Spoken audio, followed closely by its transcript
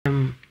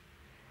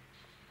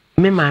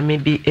me maame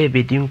bi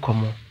ebedi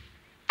nkomo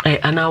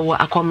anawo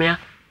akomea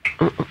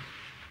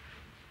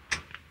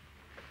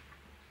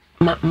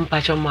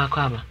mpacho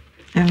makaba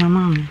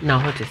mama na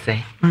what to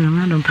say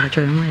mama don't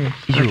mpacho me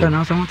mpacho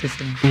na so what to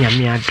say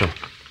nyame adom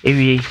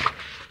ewie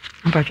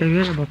mpacho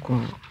wie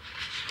boko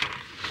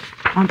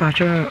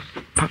mpacho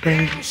papa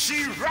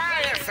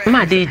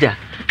ma deja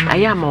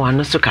ayama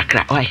wano so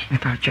kakra oi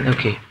mpacho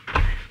okay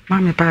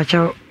mama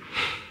mpacho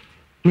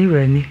ni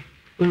rani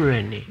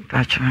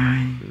mpacho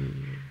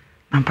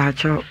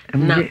mpacho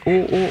na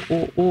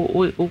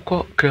o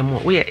ko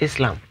kremo we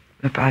Islam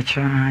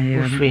mpacho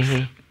ya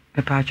free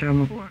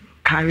mpacho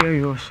carry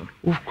yoso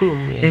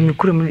ukurum e mi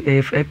kurum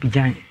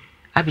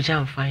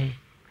Abidjan fine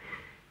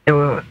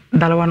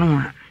dalawa no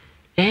ma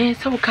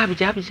so ka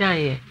Abidjan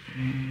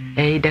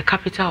ye the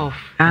capital of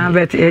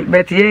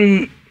but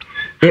ye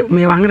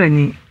me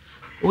wangrani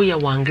we are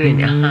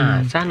wangrani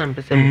sana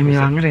mpese me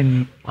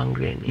wangrani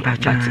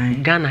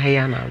but Ghana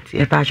here now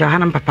e mpacho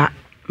hanam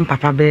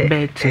papa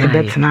be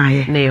na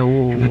ye na ye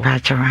wo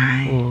mpacho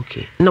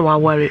okay na wa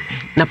worry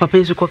na papa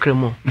isu ko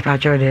kremo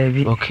mpacho da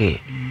bi okay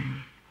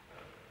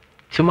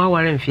Tuma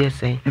ware mfie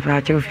sen.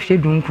 Mpacho mfie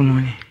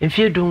dunkunu ni.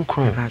 Mfie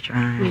dunkunu. Mpacho.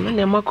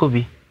 Na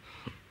makobi.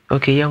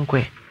 Okay,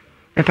 yankwe.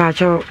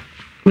 Mpacho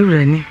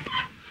miwrani.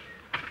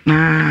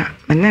 Na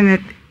menene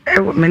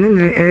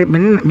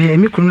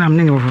me kunu na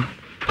menene wo.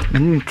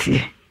 Menene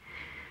tie.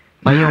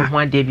 Bayo ho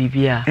ade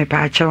bibia.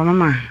 Mpacho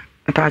mama.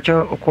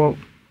 Mpacho okọ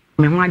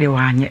me ho ade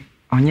wa anye.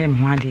 Onye me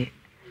ho ade.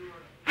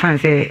 Fan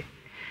se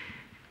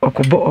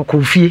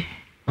okọ fie.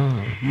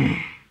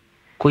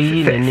 Ko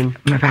yi nanim.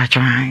 Mpacho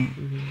an.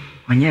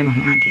 Onye me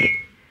ho ade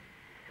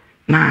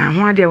na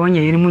ho ade wonye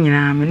yiri mu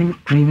nyina me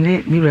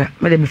kunimne miwra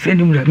me de me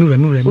friend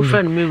miwra o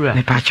friend miwra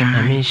me pacha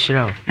na me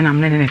nshira na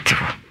me ne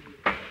tewo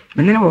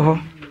me ne wo ho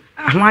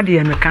ho ade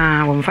ya me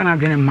ka wo mfa na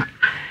adwene ma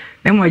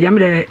na mo ya me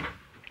de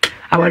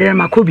aware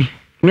makobi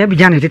me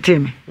Abidjan tete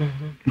me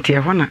nti e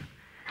ho na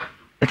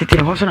tete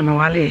ho so na me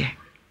wale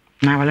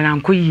na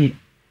nkoyi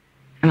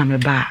na me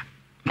ba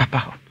papa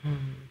ho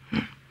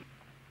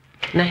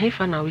na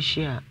hefa na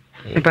wishia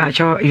me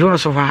pacha yo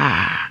so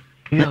wa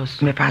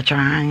Yes. Me pacho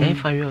an.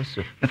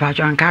 Yoso. Me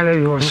pacho an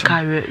kawe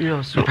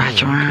yoso. Me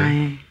pacho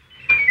an.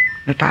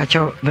 Me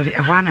pacho be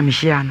hwana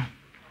mihia no.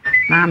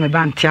 Na me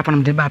ba ntia pa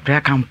no de ba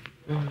prayer camp.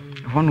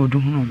 Ho no du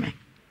hu me.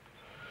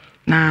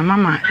 Na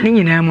mama ni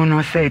nyina mu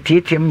no se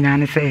tietiem nyina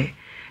ne se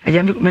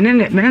eja me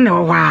ne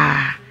wo wa.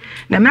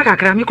 Na me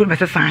kakra me ku be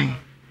sesan.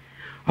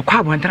 Okwa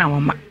abontana wo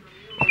ma.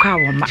 Okwa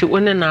wo ma. Ti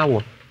one na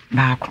wo.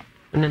 Ba ko.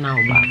 One na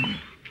wo ba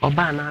ko.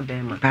 Oba na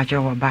be ma.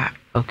 Pacho wo ba.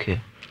 Okay.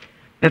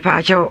 Me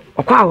pacho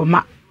okwa wo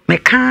ma me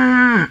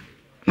kan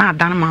na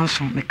adan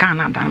manso me kan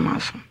na adan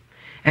manso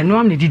eno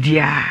am ne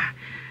didia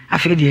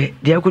afi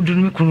de akodu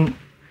me kunu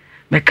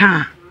me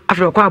kan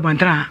afi okwa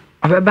abontra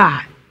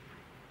obeba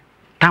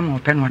tam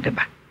open no de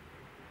ba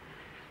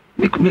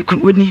me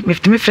kunu woni me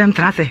fitimi frem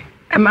trase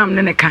e mam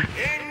ne kan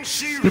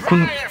me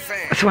kunu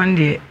so wan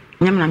de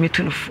nyam na me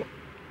tunufo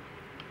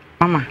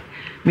mama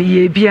me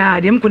ye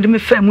bia de me kunu me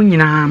fa mu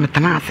nyina me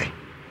tanase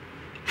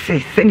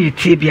se ni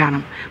tie bia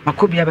no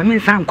makobia ba me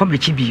nsan ko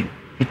machi bio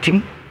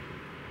etim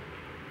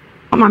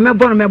mama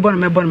me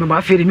bono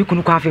ba fere mi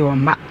kunu kwa fe wo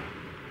mba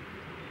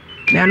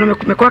me no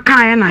me ko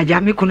kan na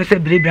ja mi kunu se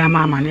birebira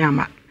mama ne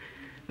ama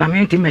na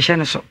me nti me hye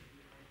ne so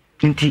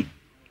nti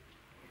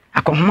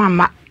akohoma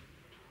mma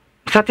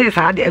sate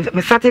sa de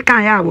me sate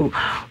kan ya wo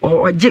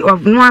oje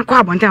no akwa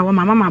abonta wo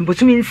mama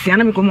bosumi nsia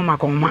na me ko mama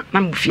akohoma na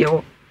me fie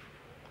ho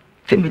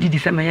se me didi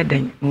se me ye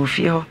dan mo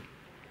fie ho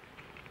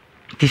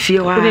ti fie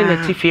wa ko ne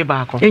ti fie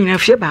ba ko nyina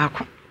fie ba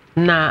ko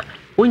na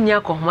onya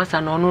akohoma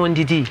sa no no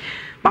ndidi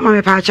mama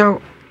me pa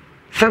chawo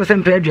sabe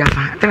sempre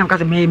aduasa tena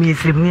mkase me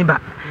sirib ni ba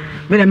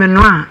me na me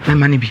no a me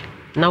mane bi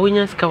na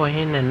wonya ska wa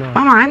hen na no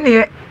mama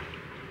ane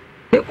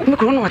me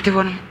ko no wate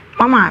wono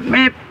mama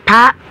me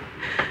pa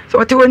so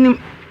wate woni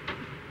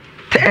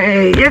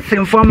yes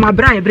inform ma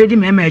bra e bredi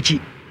me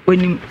machi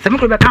woni se me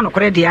ko be ka no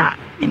kore dia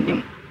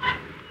enim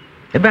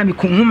e ba mi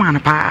kun huma na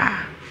pa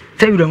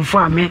se wiramfo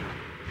a me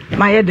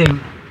ma ye den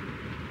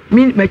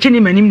mi machi ni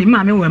manim ni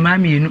ma me wa ma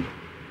mi enu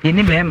ye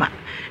ni be ma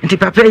nti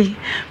papa yi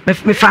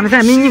me fa na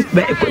sa me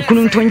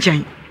kunu nto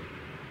nchen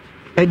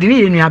edini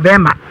ye nua be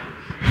ma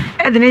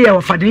edini ye wo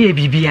fa dini ye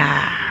bibia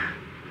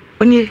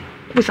oni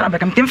bu sa ba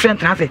kam tem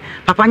friend na se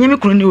papa nya me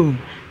kunu ni o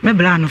me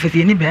bla no fa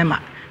se ni be ma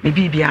me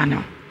bibia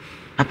no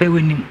papa we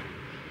nim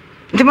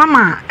nti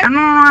mama eno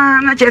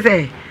na che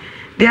se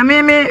de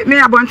me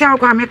abonte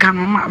akwa me ka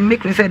no me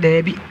kunu se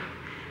da bi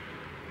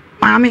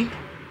mami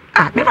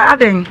me ba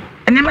den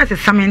ene ma se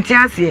samenti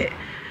ase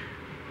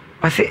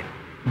o se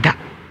da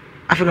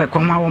afiro ko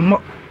ma wo mo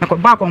ko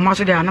ba ko ma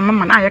so de ana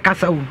mama na ye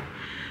kasa wo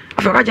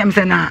afiro ka jam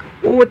se na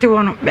wo te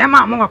wo no be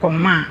ma mo ko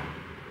ma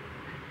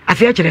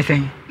afi a kire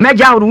sen me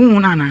ja wo hu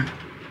na na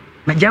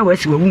me ja wo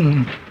asi wo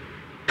hu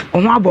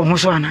o ho abo ho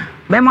so ana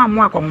be ma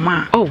mo ko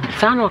ma oh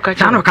sa no ka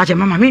che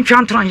mama me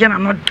ntwa ntro nje na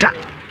no da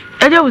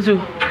eje wuzu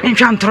me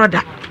ntwa ntro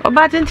da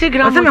oba tinti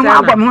gram se me mo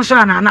abo ho so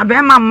ana na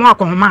be ma mo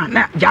ko ma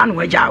na ja no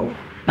wa ja wo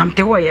na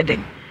mte wo ye den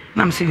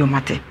na mse yo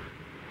mate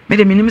me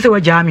de minim se wa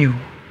jami o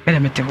me de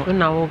mete ho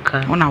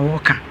Una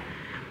woka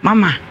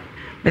mama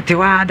mete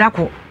wa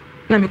dako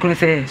na me kunu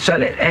se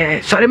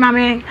sori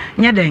mame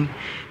nye den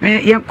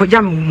me ye ko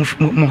jam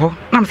mo ho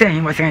na me se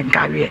yin wa se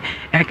nka we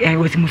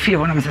wo si mu fie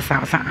ho na me se sa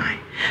ai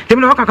te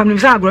me woka kam me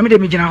se agro me de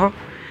me gina ho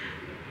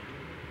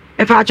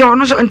e pa cho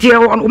no so ntie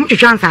o mu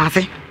twetwa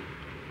nsase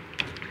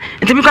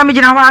nti mi kwa me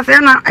gina ho ase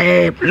na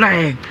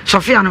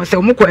Sofia na se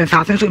o mu ko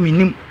nsase so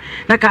minim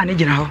na ka ne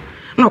gina ho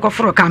na ko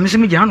foro ka me so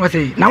me gina no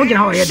se na wo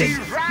gina ho ye den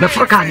me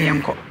foro ka ne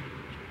yenko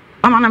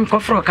mama na me ko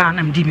foro ka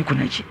na me di mi ko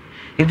na chi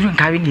eduru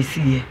nka we ne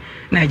siye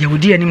na aja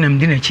wodi anim na me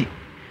di na chi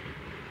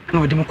na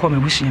wodi mo ko ma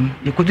busuam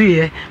de kudu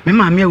ye me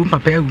ma me awu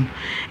papa awu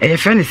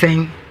fe ne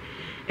sen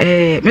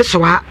me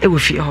soa e wo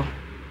fie ho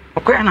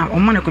okoya na o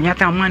mo ne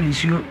kunyata mo na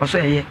nsuo o so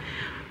ye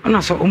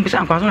ona so o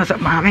mbisa nkwa so na se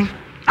ma me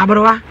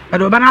abrowa e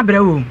do ba na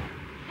abrewo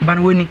ba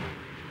na woni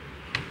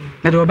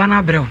e do ba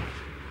na abrewo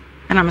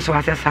na me so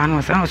ase sa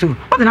no so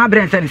o de na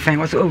abre nse ne sen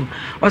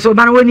o so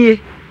ba na woni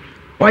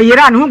o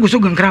yira ne hu gusu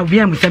gunkra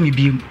bia mu sami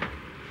biem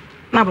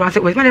na bro ase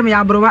o me ya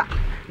abrowa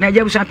na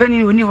aja busa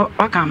pani oni ho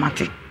o ka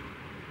mate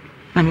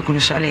na me kunu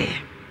sale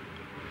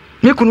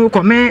me kunu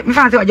ko me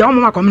fa se aja o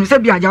mo ma ko me se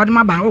bia aja o de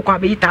ma ba o ko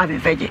abeyi 1000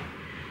 seje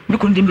me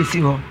kunu de mbesi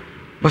ho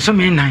bo so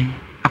me nan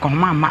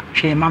akoma ma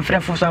hwe man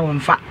frefo so awon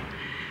fa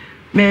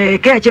me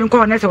ke eche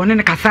nko na se woni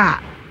ne kasa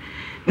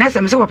na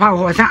se me se wo pa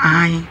ho sa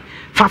an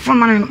fa fon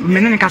man me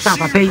ne kasa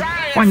papa yi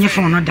onye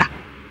fon no da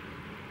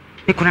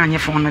e kuna anye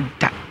fon no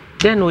da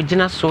den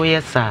ogina so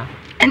yesa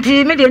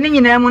enti me de ni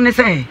nyina mu ne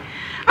se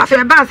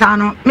afa ba sa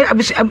no me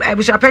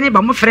abusu apani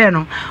ba mo frɛ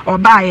no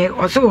obaye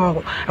o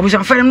so abusu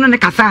frɛ no ne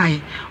kasa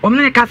yi o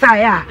me ne kasa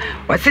ya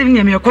o se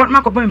ni me ko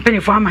ma ko ba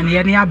mpani fo ama ne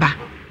ya ba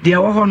de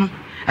wo ho no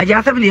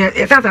aja sabe de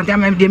esa sante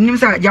am de nim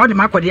sa ja o de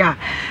makode a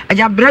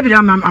aja bra bi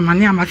am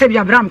amane am se bi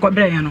abra am ko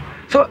bra yen no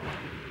so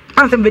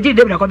ansem be di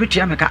de bra ko bi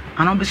tua meka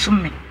ana be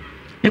sum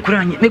me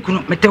kura me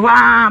kunu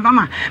metewa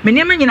mama me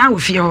niam nyina wo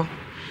fie ho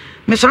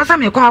me so sa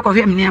me ko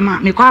akofie me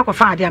niam me ko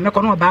akofa ade a me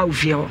ko no ba wo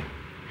fie ho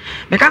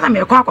me ka sa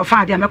me ko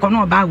akofa ade a me ko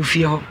no ba wo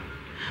fie ho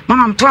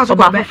mama mto aso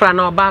ba foforo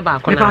na oba ba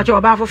ko na me pa cho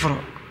oba foforo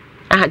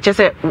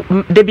chese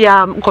de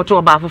bia mkoto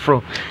oba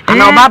foforo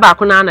ana oba ba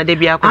ko na de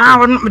bia ko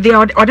de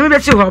ode me be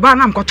si ho oba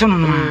na mkoto no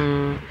no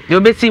de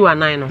obesi wa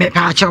nan no me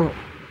pa cho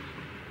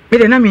me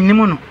de na me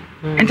nim no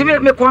enti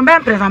me ko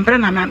mbe present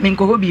na me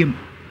nko ho biem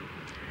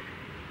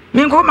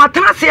me nko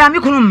matana se a me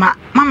kunu ma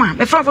mama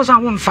me frofo so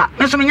awon fa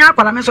me so me nya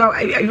akwala me so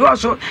yo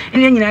so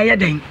ene nyina ye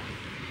den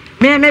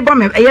me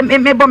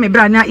bo me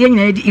bra na ye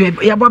nyina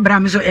ye bo bra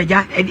me so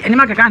eja ene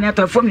makaka na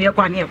to fom ne ye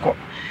kwa na ye ko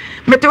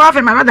me te wa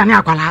fe ma da ne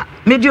akwala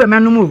me di o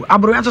menum o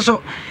abro ya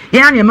so ye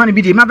anya ma no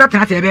bi di ma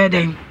betana se be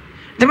den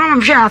de mama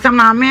me hwe asam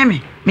na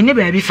me ne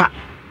ba bi fa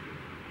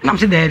na me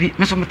se da bi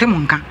me so mete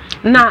monka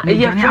na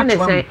ye fa ne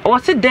se o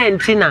se den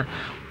ti na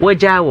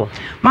waja wo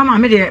mama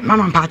me de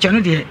mama pa che no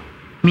de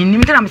me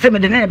nim te na me se me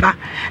de na ba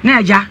na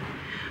eja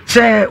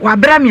se wa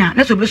bramia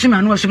na so besumi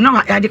anu osum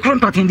na ya de kron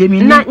patin de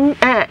mi na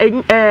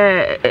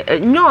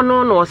nyo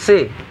no no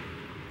se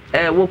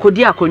wo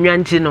kodi akonwa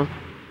nti no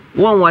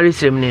won ware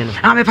srem ne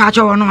no me pa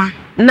che wo no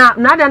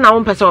na da na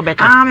won pese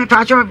obeka me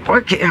pa che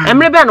okay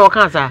emre be na o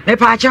kan sa me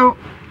pa che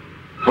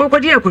wo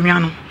kodi akonwa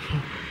no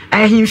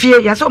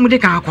ahimfie ya so mu de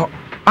kan akọ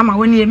mama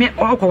woni me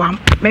okọ wa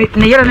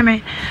ne yere ne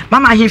me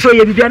mama ahimfie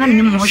ye bibia na me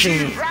nim ho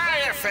hwe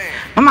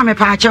mama me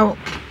pa che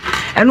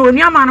eno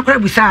oni ama no kra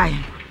busai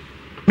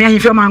me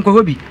ahimfie ma nko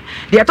hobi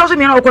de to so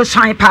me na okọ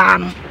san pa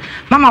no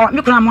mama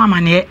me kuna mo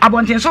amane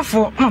abonten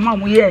sofo mama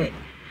mo ye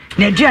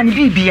na aduane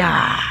bibia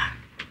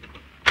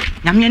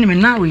nyame ne me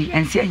na we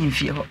ensi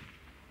ahimfie ho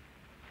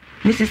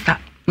me sister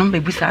number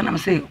busa na me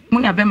say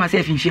munya be ma say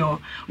ahimfie ho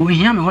o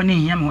hia me ho ne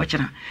hia me ho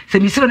kira se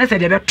mi siro na se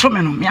de be to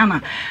me no me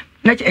ana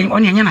na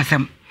oni anya na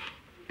sem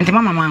enti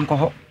mama ma nko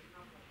ho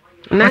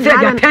na se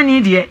ja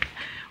tani de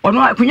ono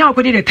kunya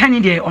okodi de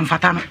tani de on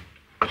fata no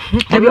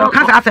de bi o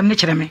kan sa asem ne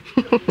kire me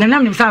na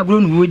nam nim sa agro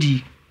no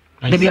wodi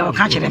de bi o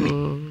kan kire me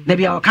de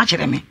bi o kan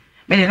kire me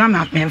me de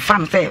na me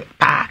fam say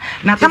pa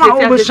na tama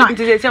o bo shan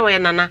ti se we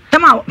nana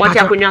tama what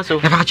ya kunya so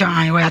e pa cha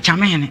an we ya cha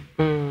me ne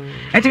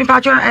enti mi pa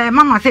cha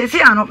mama say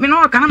si ano me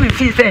no kan na me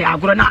fi say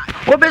agro na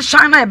o be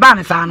shan na e ba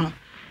ne sa no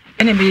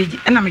ene me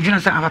na me dwuna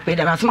sa papa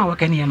de ba so ma wo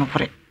kan ne no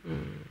kore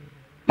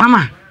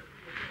mama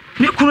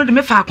me kunu de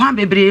me fa kwan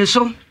bebre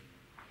so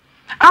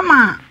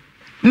ama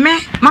me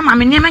mama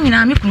me niam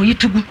nyina me kunu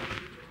yitugu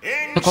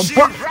e ko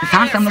bo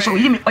sansam no so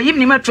oyim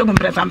ni ma tugu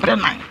mpre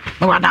nan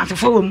me wa dance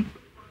fo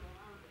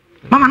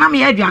mama na me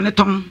ya aduane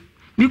ton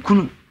me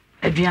kunu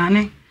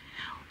aduane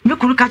me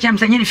kunu ka chem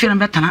sanye ni fie na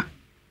betana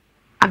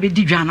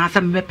abedi duana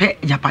asa me pe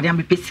japade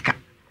am pe sika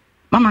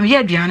mama me ya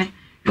aduane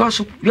yo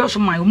so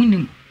my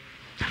omunim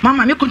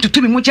mama me kunu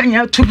tutu me mu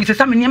chanya tubi se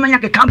sa me niam nya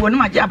ke kambo no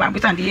ma ja ba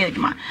bisa de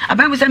aduma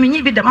aban bisa me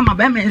nyi bi da mama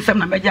ba me nsam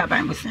na me ja ba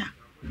bisa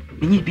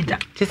me nyi bi da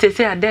ti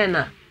se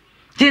adena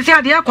ti se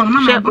ade akọ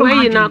mama bro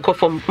yi na akọ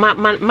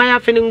ma ya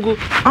feningu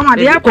mama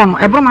de akọ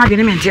e bro ma de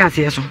ne menti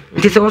ase so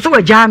ti se wo so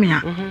wa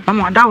jamia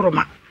mama da woro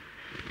ma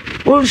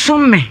o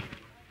sum me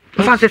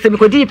mfa se me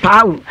kodi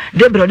pa o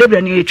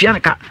debra ni etua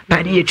nka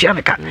pa ni etua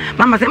nka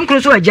mama se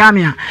mkuru so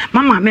ajamia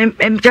mama me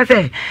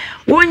chese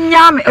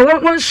wonya me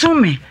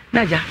wonsum me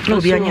na ja na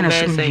obi anya na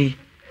sum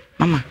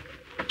mama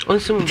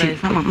onsum be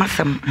mama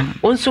masam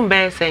onsum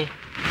be say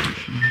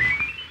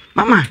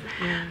mama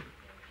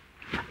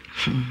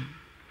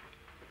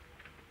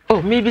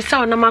oh maybe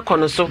saw na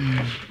makono so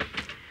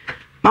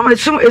mama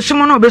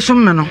esum no obesum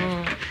me no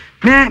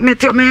me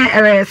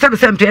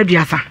sebsem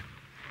aduasa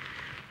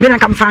me na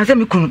kam fanse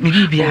me kunu me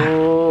bibia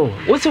oh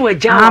wo se wa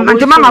ja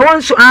anti mama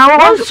wonsu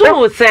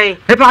wonsu say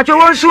e pa cho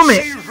wonsu me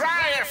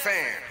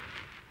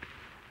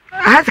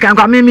kan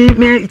kwa me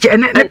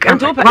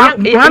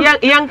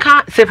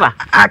yanka sefa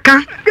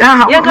aka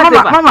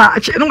mama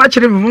no wa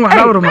kire mu wa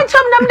hawro ma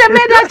cham nam de me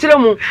da kire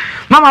mu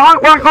mama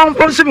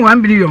wonsu me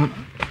 1 billion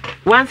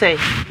one say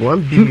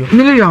 1 billion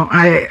million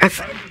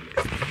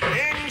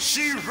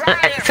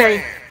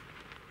say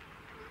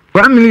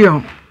 1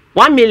 million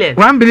 1 million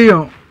 1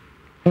 billion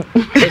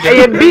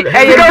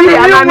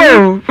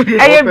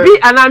aye bi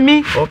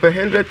anami over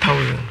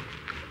 100,000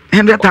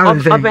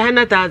 100,000 over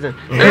 100,000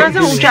 na say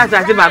wo twa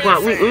asase ba kwa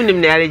unim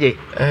na yareje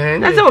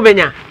na say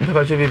obenya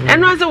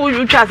eno say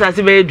wo twa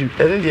asase ba edu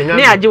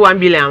ne age 1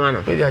 billion ama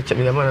no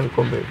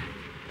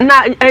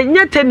na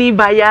enya tani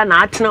ba ya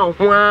na atena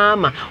ho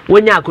ama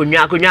wonya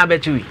akonwa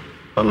abetuwi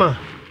mama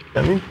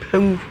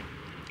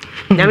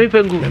Nyami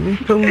pengu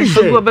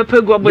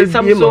pegu obo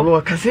samso no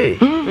akase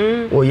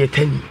o ye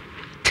tani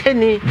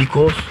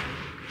because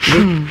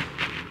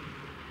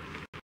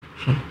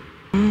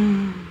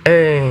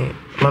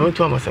mama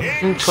to amasa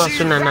nto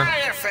aso nana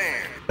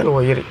na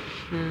wo yere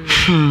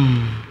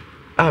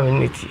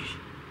niti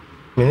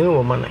me ne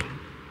wo mana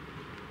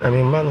na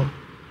me mano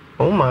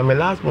o ma me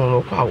last one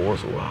no kwa wo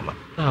so ama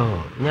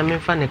oh nyame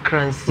fa ne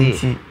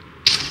kransi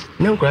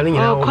na nkura ne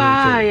nyina wo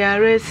kwa ya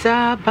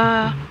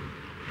resaba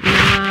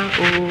na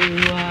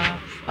owa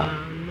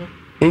fano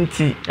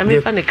enti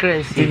nyame fa ne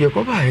kransi ye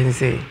ko ba hen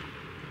say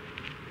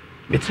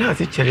betra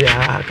si chere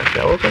a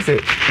kaka wo ka se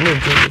no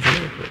nti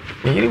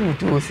me yiri mu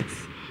 206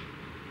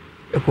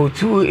 eko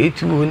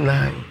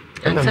 2829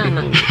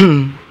 antana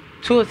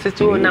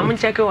 206 na mun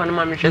check one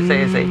ma me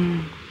hwe say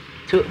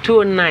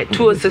 209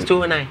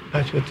 206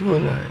 actually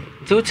 209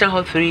 two tra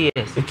ho 3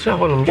 years betra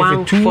ho no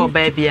one for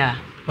baby a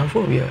one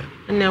for baby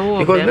na wo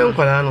because dem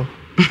kwala no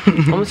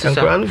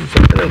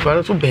kwala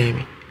no so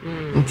baby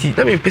nti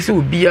na me pese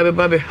obi a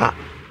beba be ha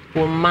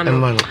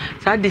woman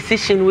so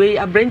decision we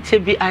abrante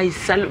bi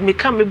me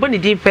come me boni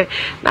dipe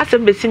na se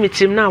be simi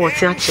tim na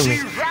wote achime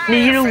ni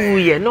yire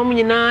wuye no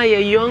mnyina ya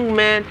young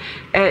man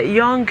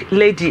young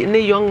lady ne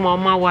young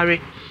mama ware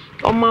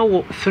oma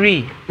wo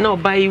 3 na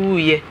obai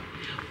wuye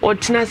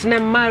otinas na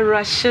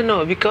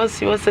marashino because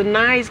he was a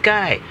nice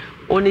guy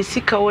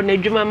onisika wona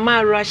adwuma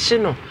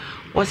marashino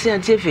wose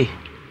antefe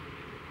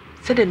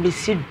se de me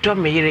si do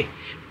me yire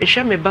me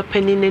hwa me ba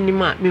pani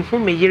nanim a me hu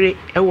me yire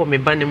e wo me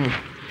ba ne mu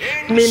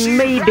me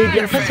may baby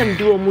a person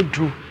do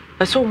omudru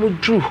aso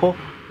omudru ho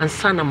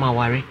ansa na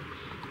maware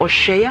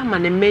ohwe ya ma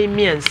ne may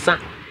mi ansa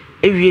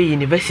ewie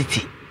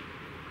university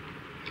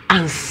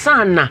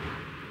ansa na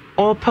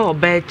opa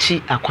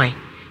obachi akwan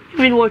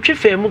even wo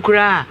twefe mu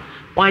kura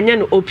wanya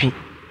no open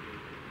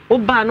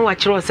oba no wa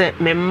kire se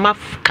me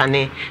maf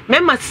kane me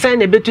ma sen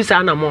na betu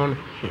sa na mo no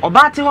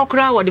oba ti ho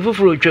kura wo de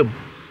foforo twam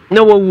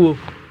na wo wuo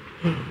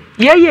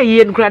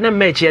ye nkura na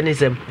match ne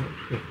sem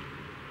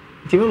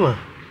ti mama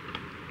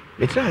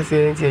betra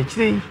se nti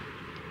akire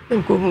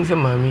na ko hu se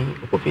mami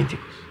ko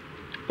Pentecost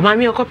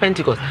mami ko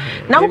Pentecost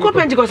na ko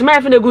Pentecost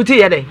ma fe na guti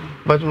ye dey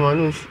but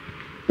manu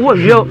wo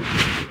yo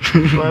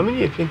mami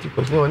ni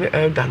Pentecost no ne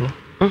elder no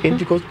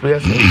Pentecost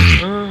prayer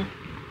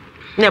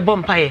na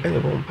bompaye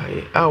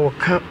a wo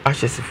ka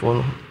ahyesifo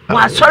no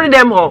wa sorry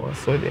them ho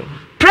sorry them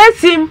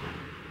praise him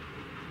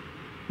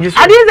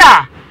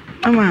Adiza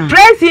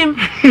praise him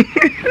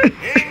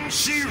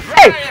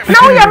hey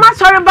now you ma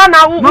sorry ba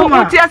na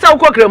wo ti asa wo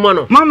kokremo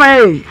no mama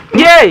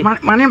ye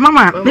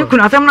mama me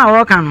kuna asem na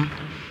wo ka no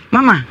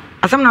mama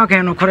asem na wo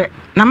ka no kore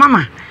na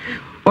mama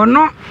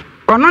ono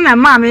na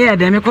ma me ye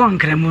de me ko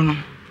nkremo no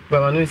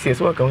ba manu si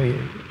so ka ho ye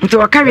nti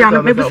wo ka wi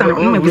ano me bisa no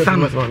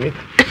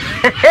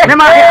ne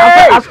ma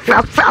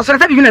aso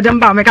se bi na dem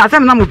ba me ka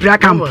asem na mo pira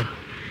camp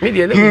me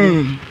de na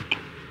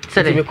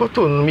sede me ko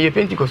to no me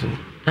Pentecost no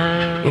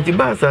nti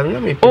ba sa na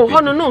me oh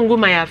hono no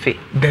nguma ya fe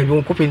da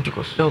bi ko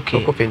Pentecost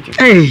okay ko Pentecost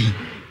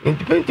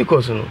nti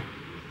Pentecost no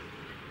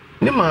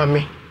ne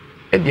maame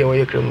e de wo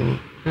ye kremu ni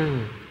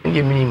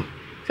ndi minim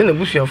se na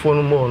busuafo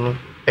no mo no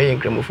e ye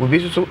kremofo bi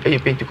so e ye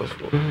Pentecost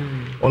fo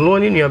ono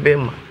ni nua be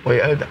ma o ye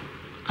elder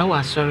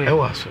awa sorry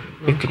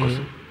Pentecost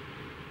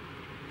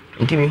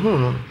nti me hu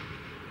no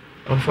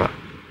onfa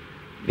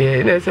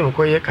de na se mo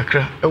ko ye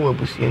kakra e wo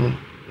abusuani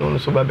no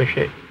so ba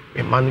behwe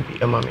e ma no bi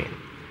e ma me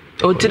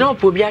o ti na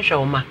opo bi ahwa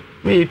o ma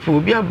me pu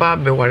obi aba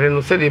be ware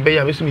no se de be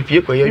ya me so mi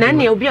pie ko ye na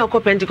ne obi akọ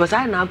Pentecost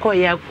a na akọ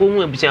ya ko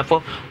hu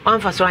abusuafo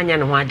wanfa so anya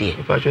ne ho ade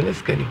fa cho ne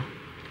skani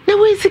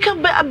na we sika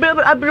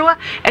abrewa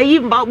eyi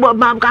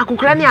ma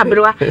akukura ne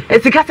abrewa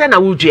sika se na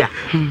wodua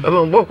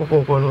mbo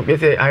kokoko no be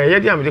say ayeye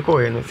dia me de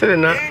ko ye no se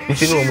na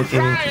isi no mo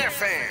tin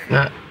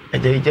na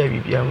ajaija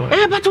bibia ma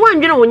but one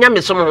dwene wo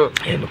nyame som ho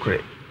no kure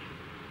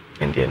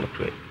ende no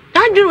kure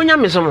dwene wo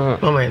nyame som ho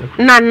mama no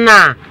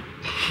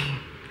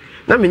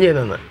na menye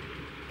na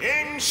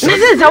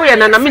nese za wo ya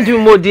na me di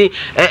modi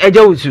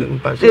eja wuzu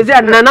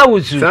seze na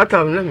wuzu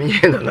sata na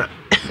menye na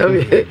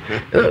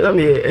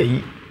me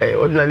ayi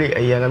ordinarily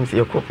ayi na me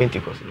say ko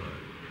Pentecost no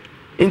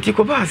enti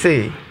ko ba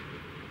say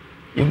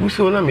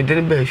yeguso na me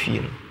dere ba fie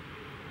no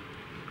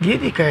die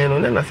di kan no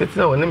na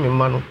setina wo na me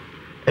ma no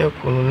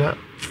ko no na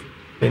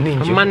eni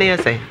nje ma na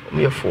yesai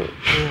me fo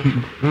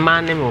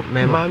ma ne mo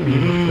me ma mi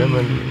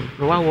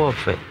wa wo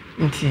fe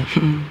enti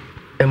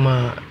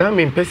ema na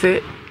me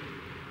pese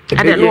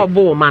ade no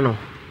obo ma no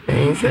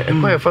se e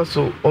kwa fa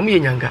so o me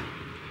nyanga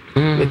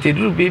bete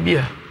duru baby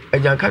a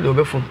ajanka de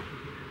obefum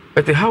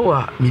bete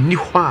hawa me ni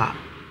ho a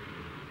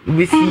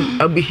we see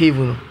a behave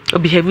no o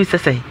behave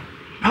say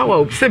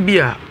hawa se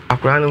bia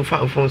akura no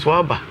fa fon so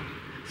aba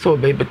so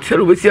baby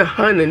tell we see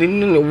ha na ni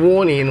no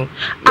warning no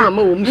na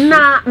ma wo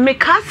na me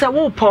ka se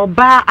wo po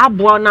ba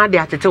abo na de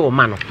atete wo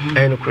ma no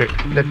no correct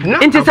that na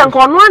nti se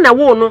nko no na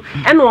wo no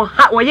e no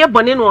ha wo ye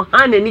bone no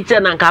ha na ni che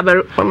na nka ba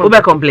wo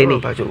be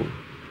complaining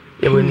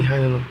ye we ni ha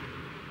no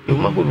you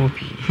ma go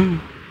rupi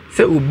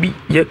se obi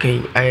ye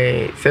kan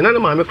se na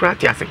ma me kra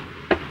ti ase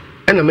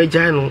na me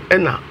jan no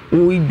na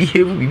wo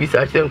behave bibi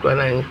sa che nkra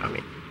na en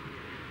hame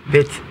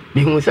but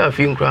bi hu sa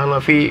fi nkra na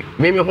fi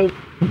me ho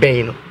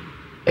ben no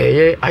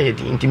ye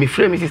ayedi nti me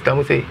frame sister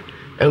mo say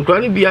nkra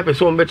no bi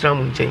apese o betra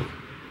mo nchen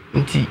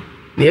nti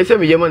na ye se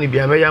me yema no bi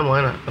am ya mo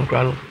na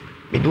nkra no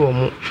me do o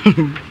mo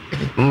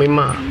me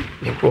ma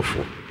me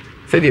profo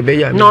se de be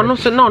ya no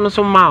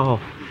so ma ho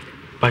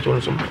pa cho no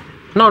so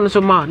no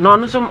so ma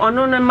no so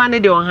ono na ma ne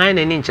de o han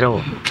na ni nkyere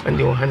ho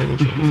ande o han na ni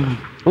nkyere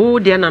wo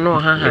de na no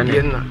han han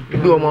de na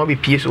bi o ma bi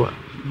pie so a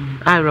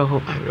ayro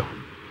ho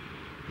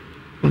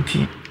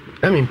nti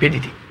na me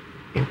pedidi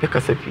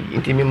impeka sapi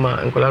nti me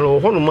ma nkola no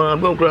ho no ma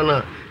ba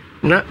nkola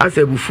na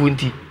asabufu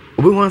nti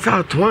obi wan sa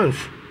at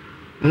once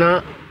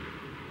na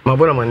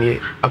mabona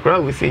manie akora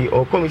we say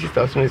o come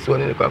sister so so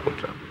ne kwa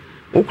akotra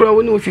okura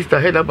wo ne sister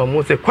head up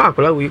am say kwa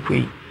akora we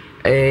koi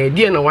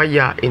die na wa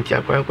ya nti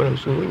akora nkola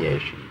so nya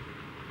ehwe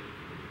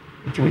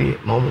nti we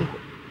ma mo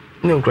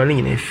ne nkora ne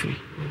nyina free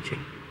nti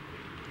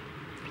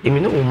imi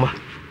no ma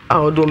a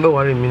odo mbe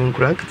ware mi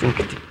nkora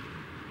nkiti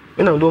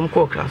me na odo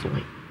mko class 1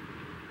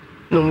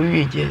 no mu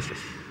wi Jesus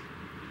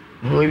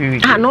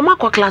no ma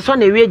kwa class 1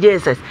 na wi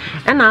Jesus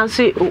e na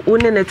say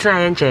one na tira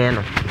ye nche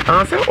no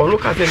say onu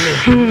ka say me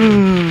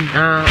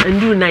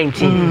ndu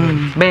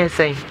 19 be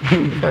say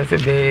I say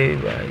be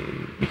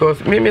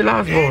because me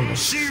last born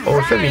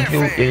or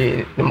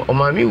 17 o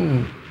ma mi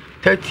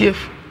 30th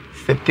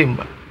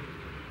September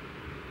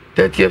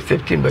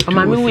o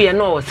ma mi wu ye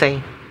no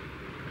say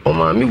o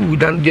ma mi wu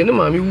dan de no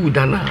ma mi wu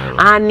dan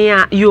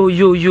ania yo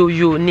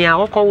ni a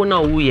wokwo na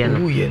wu ye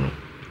no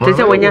te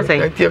say wonya say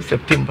 30th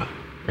September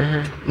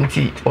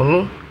nti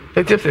ono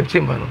 30th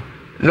September no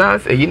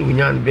last yin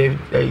wonya be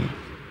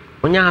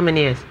wonya how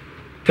many years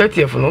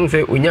 30th no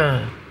say wonya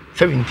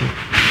 17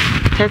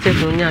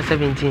 30th wonya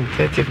 17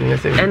 30th wonya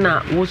 17 and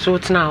na wo so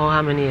tna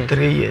how many years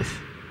 3 years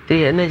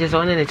and just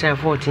on the time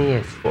 14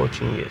 years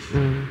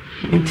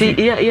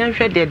nti ya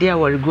nhwe de a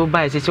wori go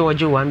buy say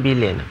woje 1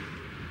 billion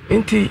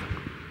nti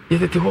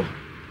yetete ho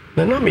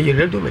na me ye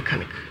radio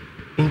mechanic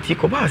nti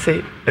ko ba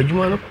say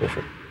adwuma no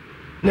kofo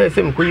na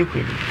ese me koyi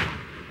kwabi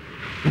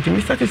nti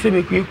mi start say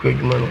me koyi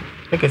adwuma no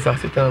e ke sa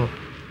setan no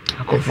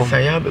akofo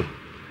sayabe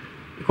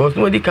because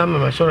no di come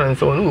my assurance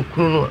so no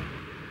kunu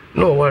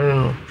no worry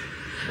no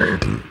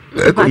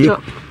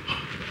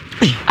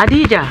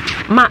Adija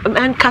ma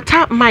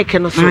enkata mic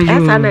no so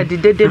esa na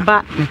de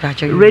ba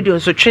radio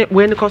so twe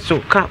we ne koso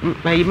ka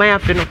mai mai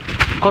afi no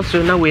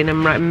koso na we ne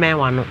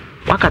mmewa no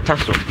wakata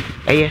so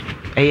eye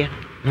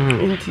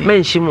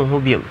menshi mo ho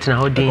biom tena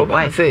ho din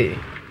why say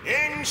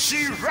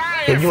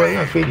you are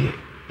afraid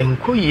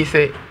enko yi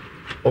say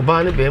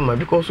oba ne be ma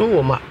because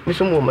wo ma me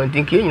so mo ma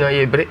tinki nyina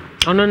ye bre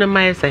ono ne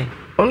mai say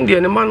on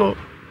de ne ma no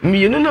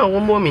mienu na wo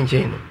mo mi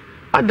nchen no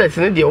adas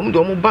ne de wo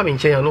mo ba mi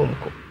nchen ya no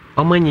mko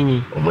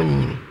omanyinyi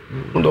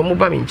ndo mo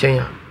ba mi nchen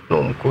ya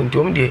no mko nti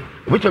wo de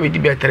obi to be di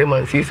be 3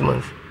 months 6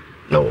 months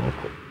na wo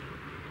mko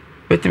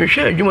beti me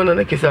hwe adwuma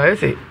na kesa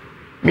ese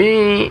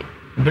mi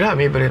bra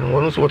me bre no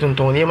wono so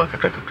wotonton ne ma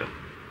kakra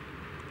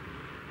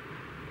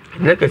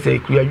na kesa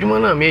ku adwuma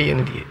na me ye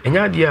ne de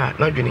enya de a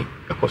na dwene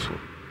ekoso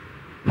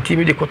nti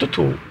mi de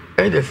kototo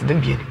elders de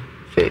bie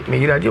se me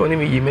yira de woni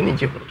me yi mani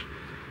nche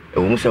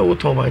ho mu se wo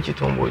ton ba nche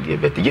ton bo de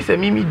beti gi se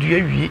mi dua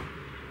wie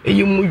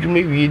eyi mu dwuma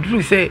wie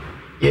duru se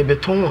ye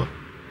beton a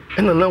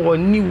ena na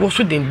woni wo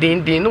so den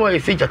na wa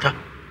se jata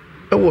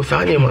e wo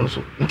sa ne man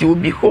so nti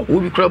obi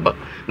kraba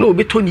na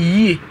obi to ni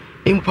yie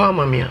impa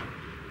mamia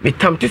me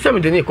tamti se me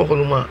de ne kokko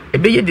no ma e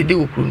be ye dede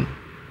okuru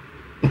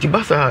nti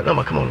basa na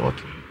maka ma no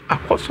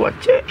akoso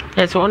ache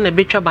eso on na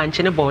betwa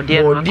banche ne body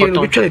no akoto body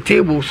no betwa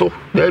table so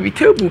there be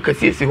table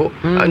kasisi ho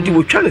anti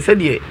wo twa ne se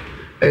de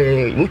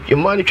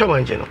mani twa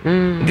manche no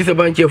ndi se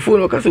banche fu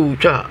no ka se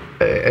utwa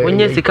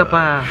onye sika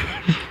pa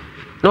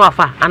no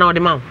afa ana ode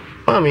ma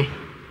mami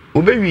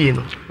obewie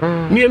no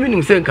mi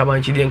nim se nka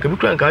banche de nka bi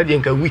kura nka de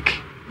nka week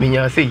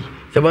menya sei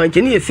se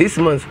banche ni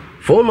 6 months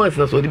 4 months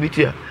na so de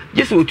bitia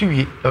just otu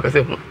wie ka se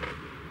hu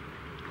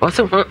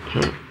oso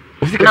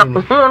na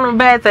no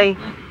betai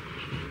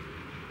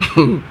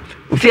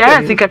si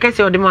ara sika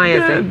kese ode ma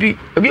yese bi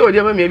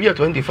ode ma me bi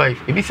 25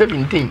 bi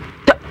 17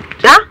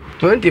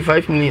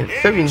 25 million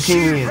 17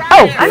 million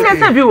oh and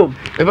that's a view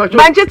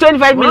banche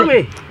 25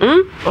 million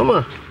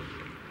mama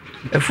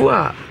efu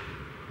a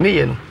me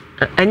ye no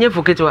anye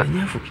fukitwa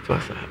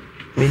sa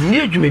me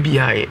ni adwuma bi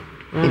haye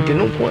nti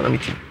no ko na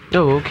meti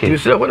oh okay ni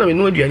so ko na me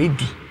no aduane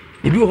di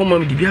ebi ho ma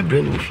me di bi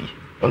abrɛ no fi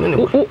ono ne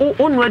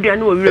o no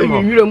aduane wo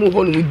wira mu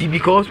ho no di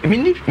because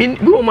me bi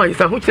ho ma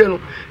isa ho kire no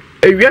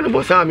ewia no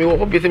bo sa me wo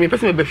ho bi se me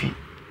pese me ba fi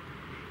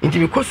nti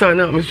bi ko sa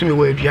na me so me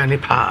wo aduane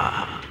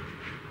pa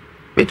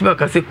betima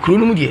ka se kru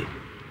no mu die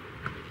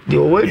de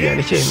o wa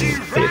aduane che me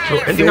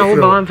petro and na wo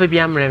ba wan fa bi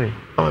amre me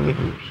me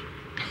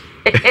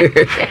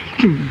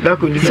da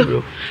ko ndi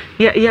bro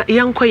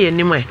ya nko ye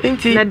nim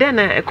na de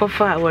na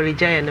ekofa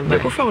warija ye ne ba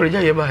ekofa warija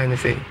ye ba ne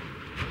se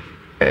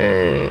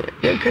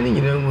yan kan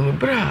nyina mu no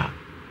bra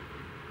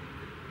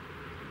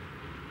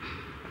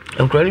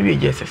an kwani wi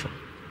je sesa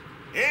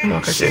no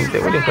ka se nte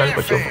wo de kwani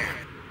ko chobo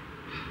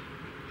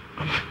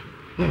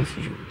no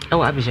si ju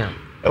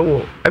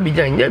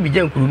Abidjan nya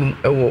Abidjan kurunum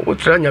ewo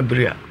otra nya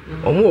brea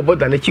omo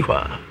oboda na chi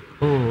hwa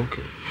oh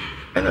okay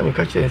ana me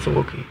ka che se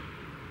okay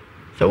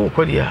se wo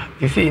ko dia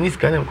you see ni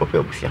scan am ko pe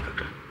obusia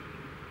kakra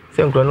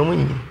se nkura no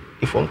munyi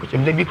ifom ko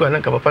chem de bi ko na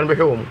ka papa no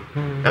behwe wo mo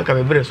na ka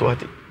me brea so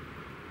ate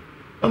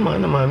mama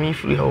na mami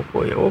free ha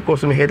ko ya wo ko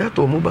so me heda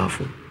to mu ba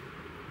fu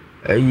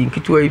ayi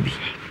nkitwa ibi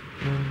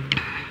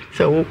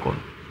se wo ko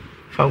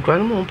fa nkura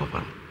no mo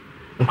papa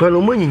nkura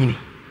no munyi ni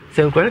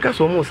se nkura ka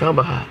so mo sa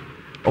ba ha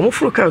omo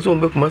furu ka so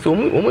mbe kuma so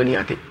omo ni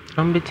ate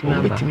ambetimi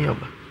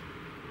aba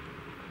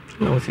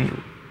na osi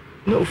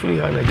na ofuru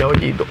ya na jawo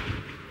jido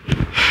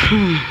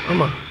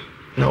mama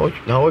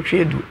na o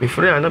twedu me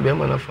furu ya na be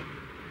ma na fa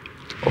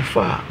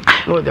ofa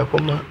na o da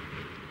koma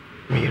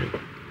mire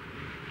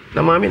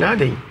na mami na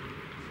adai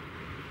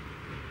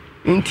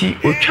nti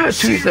o twa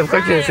tu se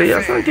ka chen se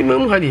ya santi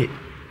memu ha de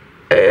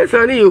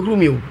sani ye huru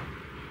mi o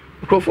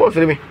ko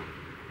force me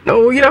na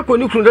o yira ko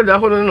ni kunu da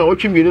ho no na o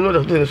twimi no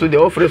da so de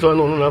ofre so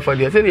no na fa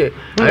de se de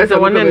ayesa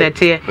wona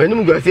nete eni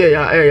mu gwase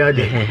ya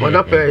de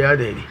wada pa ya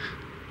de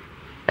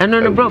and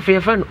no bro for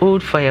your friend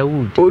old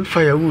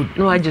firewood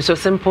no I just so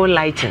simple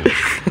lighting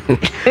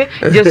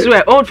just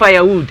wear old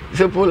firewood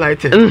simple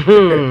lighting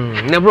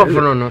na bro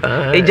for no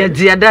e ja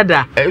dia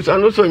dada so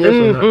no so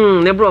nyeso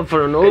na na bro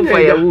for no old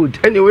firewood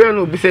anyway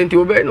no bi senti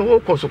obe no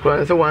ko so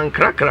kra se wan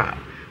krakra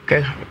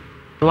kai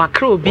wa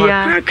kra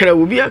obia kra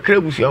obia kra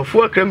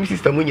busuafo kra mi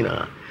sister mu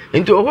nyina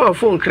nti o ho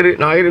phone kre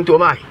na ayire nti o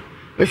mai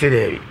we se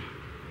dey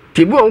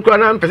tibu on kra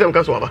na mpese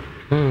mka so aba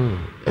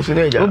eso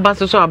na eja o ba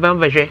so aba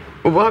mbehwe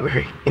o ba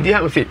behwe nti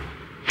ha se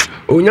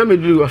o nya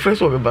meduru wa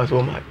fresh o be ba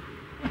so mai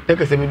e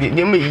ka se me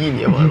ni ma yi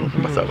ni ma no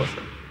basa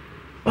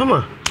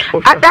mama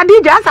adadi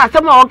ja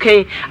asase ma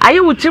okay ayi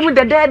wutim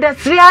de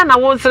sria na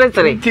wo sere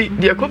nti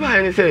de ko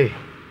ba ni se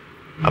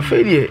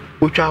afedie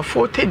o twa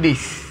 40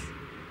 days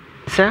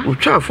sir o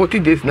twa 40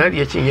 days na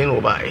de chin ye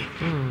no ba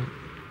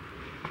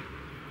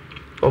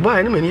oba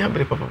ene mani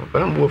abre papa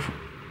na mbofu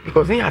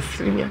because he has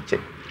seen me ache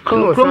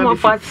krom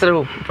of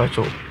asro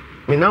pacho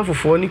me na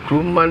fofo ni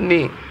krom man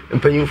ni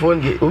mpanyimfo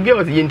ndi obi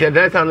was ye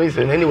interdata no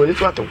iso na ni woni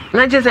to ato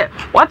na je say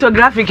what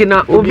graphic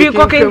na obi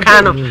cooking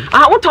can no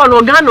what on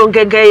organo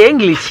ngege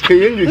English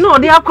no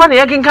they are calling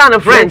yakin can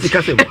French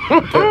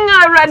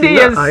ready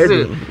yes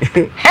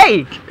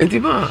hey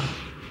entiba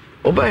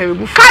oba e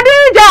bu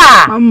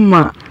Khadija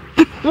mama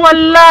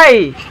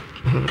wallahi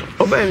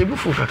oba e bu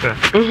fu kakra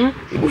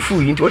e bu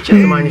fu yinti o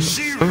chese mani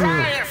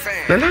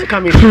na nanka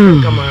me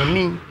kama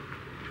mi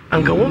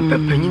anka won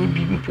pepanyin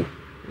bi mpo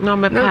no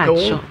me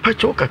pacho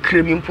pacho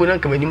kakra bi mpo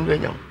nanka manim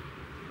ranyam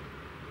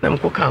na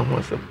mko ka ho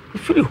asem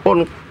firi ho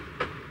no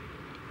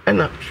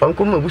ana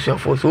fanko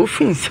mabusuafo so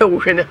ofin se wo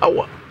hwe ne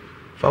hawa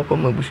fanko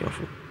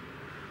mabusuafo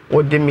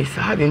wo de mi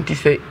sa de nti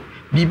se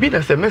bibi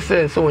na se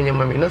mese se wonya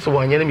mame na so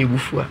wanya na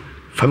mebufu a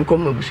fanko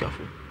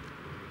mabusuafo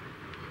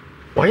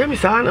wanya mi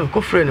sa na ko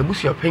frɛ na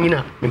busua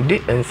panyina me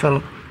de ensa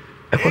no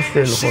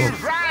ekose no ho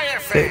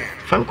se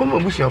fanko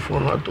mabusuafo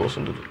no adoso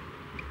ndodo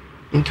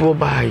nti wo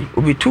bai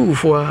obitu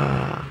fo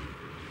a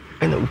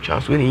ana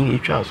utwa so ne yin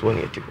etwa so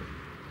ne etiko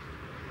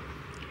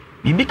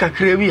bibi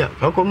kakra wi a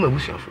fanko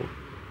mabusuafo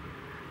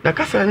na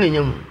kasa na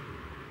nyam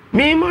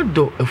me ma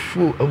do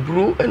afu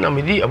aburo na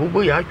me di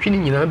abobo ya atwe ni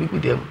nyina bi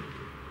kudam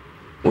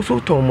wo so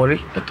tomore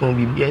aton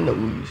bibi na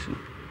wo yusu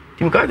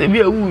tim ka de bi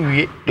a wo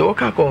wie de wo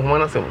ka ko ho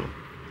na sem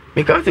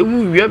me ka se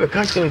wo wie be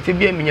ka chen te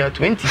bi a minya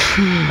 20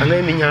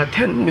 ana minya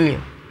 10 million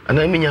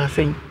ana minya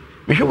 100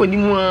 me hwe wani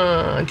mu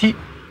anti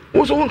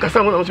wo so won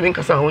kasa mo na so me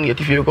kasa ho ne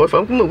atifi ko fa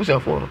ko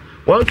mabusuafo no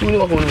 1 2 ni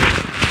wo ho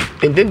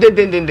den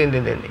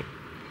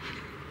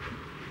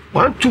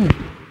 1 2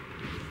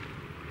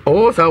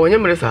 oh sa wanya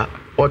mresa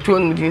to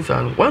no din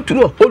sa no want to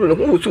no hold no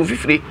ho so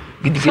fifire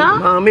gidi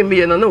ma me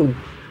na wo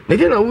na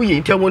je na wo yi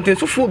ntia wonten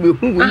so fo be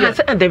hu wo ya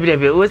say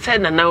David wo say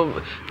na na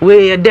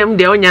we dem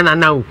de onya na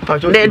na wo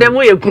dem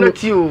wo yekunu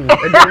ti o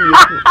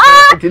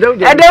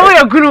dem wo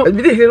yekunu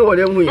bi de he no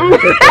dem wo yi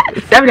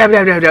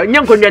David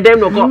nya konwa dem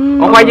no ko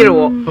okwagire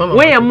wo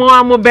we ye mo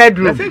amo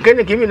bedroom na say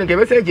kan ke mi no ke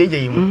be say jeje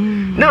yi mu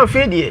na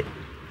fe de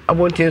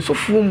abonten so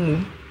fo mu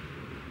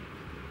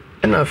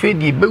na fe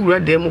de bewura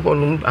dem ko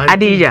no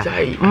adija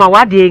ma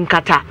wade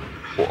nkata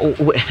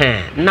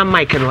na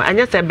Mike no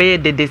anya say be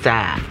de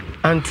sa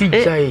anti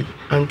jai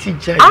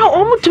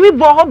o mutumi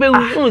bo ho be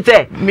hu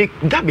say me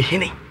da be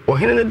hene o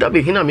hene ne da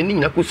be hene me ni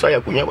na ku sa ya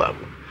kunya ba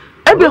ko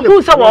e be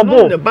hu sa wo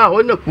bo ne ba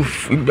o na ku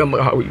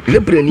le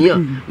brenia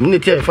me ne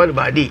tie fa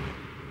ba de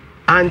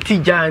anti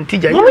jai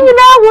mo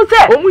nyina hu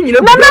say o mo nyina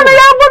na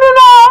ya bodu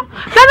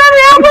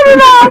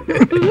no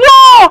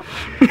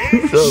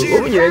so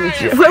o mo nyina ni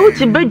tie we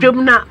uti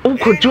bedwom na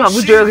ukoju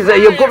abujo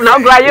say ye gom na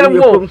ogra yere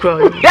bo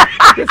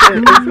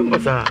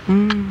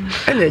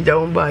ene ja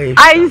won ba e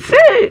I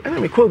see ene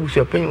me ko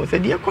abusu apanyi wo say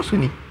de akoso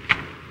ni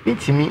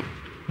ntimi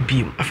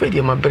biem afa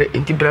de ma bere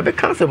enti bra be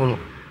kanse mo no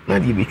na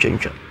de bi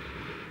twantwa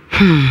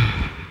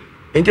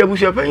enti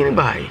abusu apanyi ni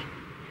ba e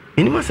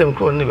eni masem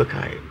ko ne be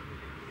kai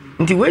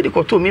nti we de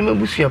koto me ma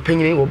abusu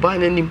apanyi wo ba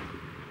na nim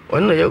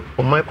wona ye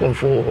o mai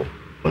konfo ho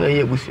wona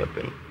ye abusu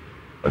apanyi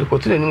o de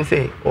koto na nim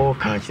say o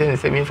ka kire ne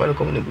say me fa no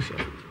kom na abusu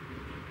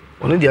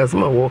wona de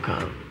asema wo ka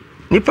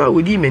nipa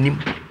wo di manim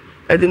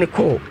ede ne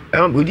call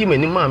wo di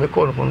manim ma me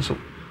call no so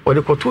o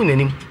de koto na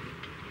nim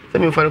say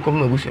me fa no kom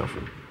na abusu afo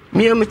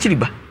me am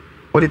chiriba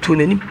o de to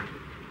na nim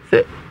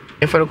say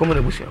me fa no kom na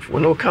abusu afo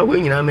wona o ka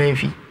we nyina ma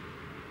mfi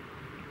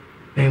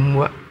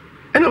emwa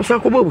enam sa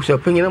ko ba abusu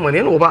apanyi na ma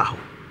ne no ba ho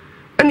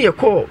ene ye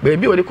call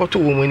baby o de koto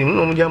wo manim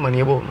no mo di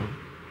amane bo no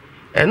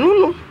eno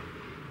no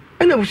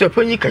ena abusu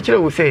apanyi ka kire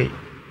wo say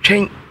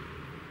twen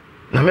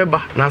na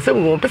meba na asem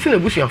wo pese na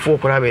abusu afo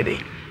kora be de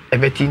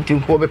ebe tintin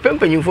ko be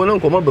pempanyimfo na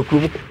nkoma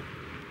bakuru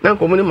na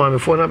nkoma ne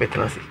maamefo na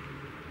betenase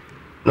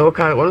na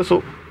oka won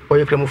so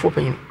oye kremofo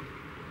panyin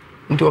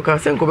nti oka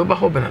sen ko be ba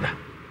ho benada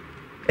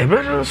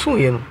ebrada no so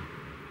ye no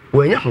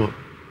wanya ho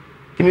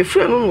ti me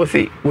fira no no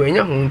se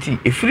wanya ho nti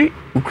efiri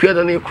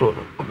ukuada na ekro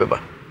no obeba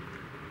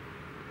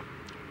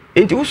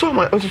enti wo so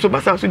ma so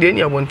basa so de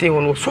ni abonten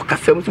ho no so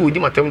kasam so wodi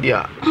matam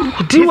dia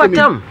di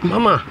watam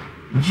mama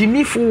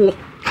Jimmy fo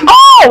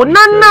oh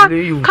nana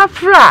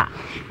kafra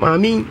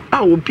mami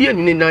a obi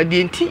anu ne na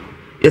de nti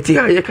yeti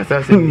ha ye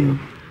kasa se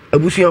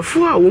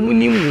abusuafo a wo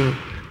munim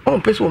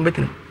on pese won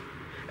betina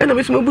ena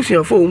me so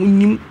abusuafo wo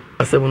munim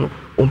asem no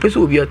on pese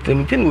obi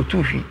atem ten no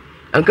tufi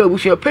anka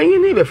abusua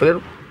panyin ni be fere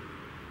no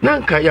na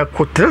anka ya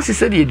kotra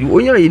se de di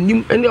onya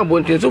yenim ene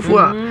abonten sofo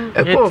a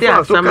e ko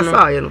fa so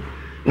kasa aye no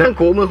na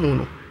anka wo mahu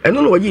no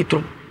eno no waji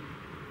trom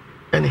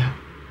ene ha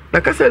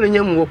na kasa na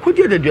nyam wo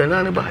kodi da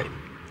duana na bae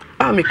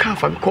a me ka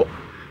fa mko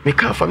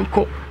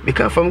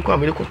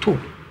amele ko to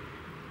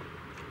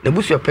na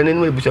busu apene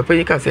no busu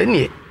apene ka se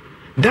ne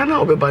dana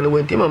obeba na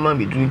wenti mama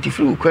me duru nti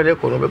firi kwere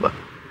ko no obeba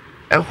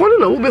e hono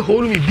na wo be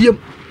holu mi biem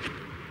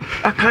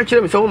aka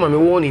kire me se wo ma me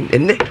warning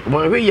enne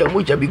ma hwe ya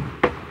moja bi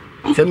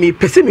se me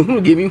pese me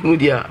hunu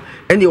dia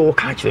ene wo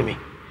ka kire me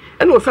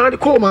ene wo san de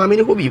ko ma me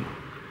ne ho biem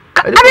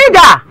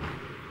Adida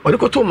o de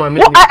ko to ma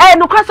me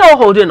no kwasa wo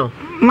hold no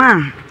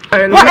ma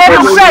what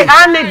am say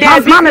and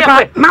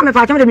there ma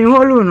pa chama de mi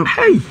holu no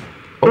hey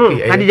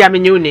okay Adida me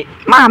nyuni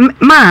ma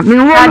mi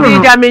holu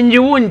Adida me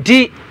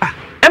nyundi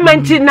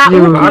emanti na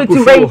wo ti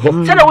wey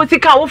say na wo ti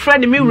ka wo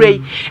friend me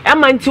wey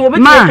emanti wo be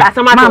ti ka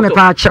asama to ma me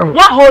pa chaw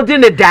what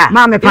holding it da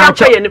ma me pa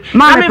chaw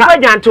ma me pa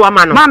janto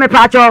ama no ma me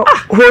pa chaw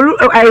holu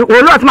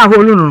asama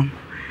holu no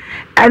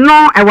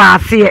eno e wa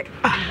ase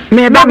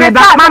me ba ma me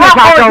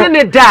pa chaw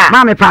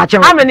ma me pa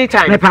chaw how many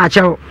times me pa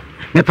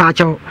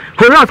chaw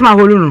holu asama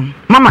holu no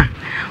mama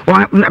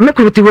me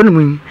kuruti wonu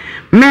mu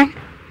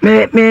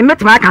me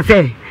tma ka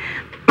say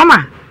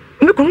mama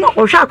me kunu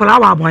o hwa akola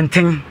wa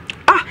abonten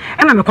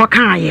ena me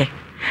koka aye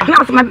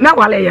na so me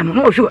wale ye no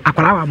o hwa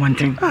akola wa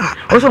abonten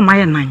o so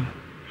maye nan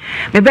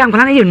me be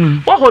akola na ye nu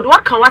wo hold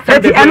what can what say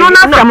eno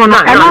na samo no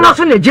eno no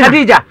so na jira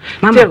Adija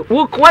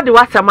what the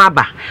what sama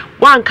aba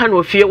wan kan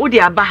ofie wo di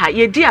aba ha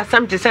ye di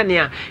asam te se ne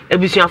a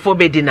abusuafo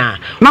be di na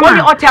mama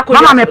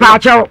me pa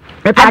chaw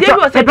da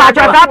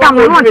ta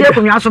mo no te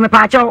kunwa so me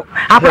pa chaw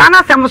akola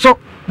na sam so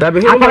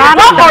akola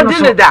na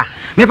hold ni da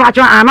me pa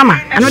chaw mama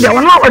eno de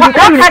wono odi ko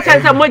ka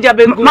chan sa moja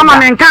be gu mama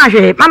men ka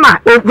hwe mama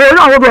o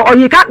no wo o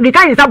yika di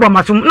kan sa bo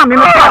masum na me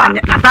na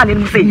sa le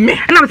mu se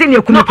na me se ne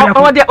kuma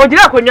o de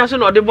odira konwa so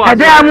na ode bo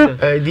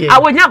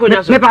awonya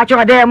konwa so me pa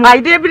chaw de mu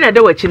ide bi na de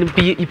wachi ni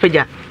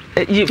ipeja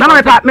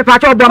mama me pa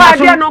chaw bo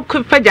masum ba de no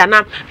peja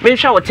na me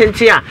hwa wo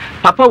tenti a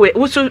papa we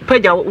wo so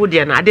peja wo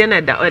de na ade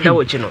na da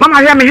wachi no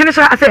mama hwe me hene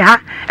so ase ha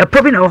e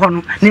probi na wo ho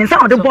no ne nsa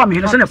ode bo me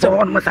hene so ne fo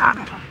ho no sa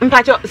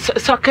mpa chaw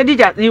so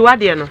Khadija you are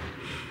there no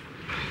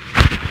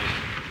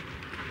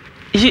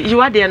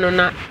you are there no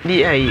na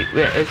the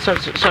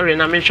sorry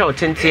na me hwa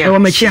tenti e wo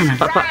machia na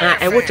papa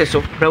e wote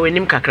so bra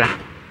wenim kakra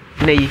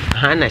na yi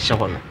ha na hye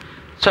ho no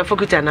so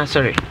fokuta na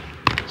sorry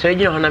so you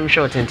know I'm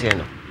short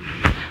intino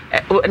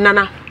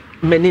nana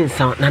menin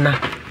sound nana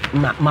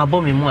ma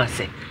bomi mu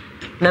ase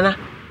nana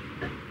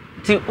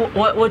ti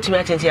what me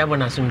atenti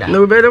abona sumda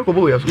no be dey ko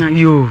bo ya so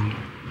yo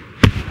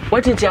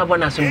what atenti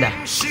abona sumda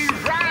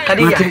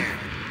Khadija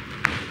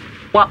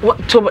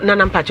what to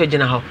nana mpacho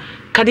gina ho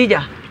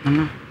Khadija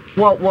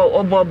what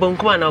obo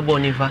bonkuma na obo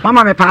nifa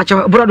mama me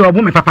pacho brother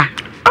obo me papa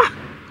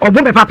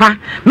obo me papa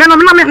me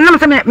no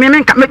say me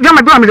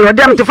ma bi me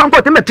dem to fan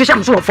ko te me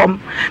tusham so fom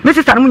me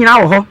sister no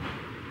nyina wo ho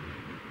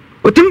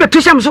otim be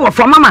tusham so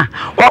fom mama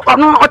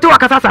no ote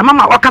wakasa sa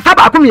mama wakasa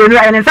ba akomienu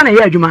aye nsa na ye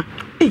adwuma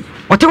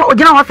ote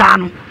ogina ho sa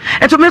no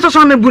eto me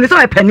so me bu ne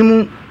say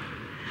panimu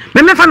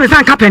me fa me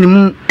san ka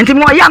panimu enti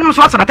mo ya no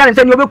so asara tare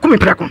nsa ni obeku me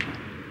preko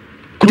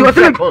kuti o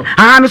se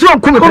me so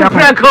ku me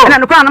preko na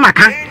no kwa na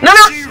maka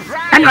nana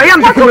and I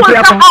am the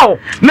people.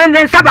 Men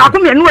then Saba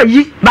Akumian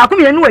way,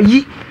 Bakumian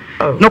way.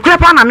 No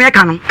crap on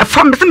American. A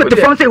form similar to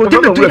form say, what do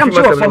you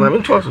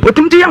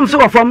am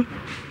so from?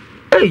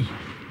 Hey,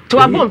 to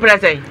a bone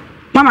present.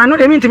 Mamma, no,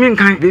 they mean to me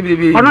kind.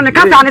 On the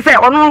cat, I say,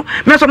 oh no,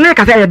 Miss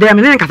Omeka say, damn,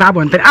 and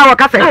Casabon, our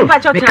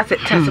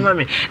Casa,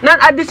 mammy.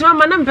 Not at this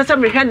moment, I'm for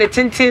some hand at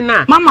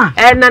Tintina. Mamma,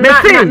 and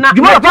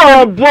you want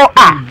to go,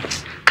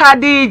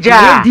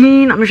 Khadija.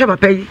 Dean, I'm sure I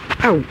pay.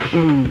 Oh,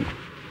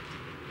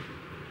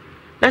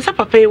 na sa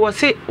papa was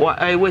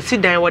sit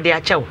down what they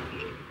are chow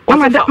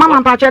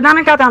mama pacha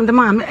dan ka tam de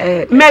mam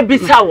maybe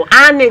so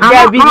and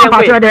there be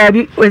pacha there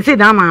be we sit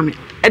down mama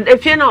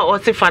if you know or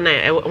si fa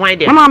na why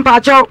there mama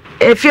pacha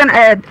if you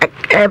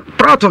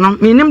proto no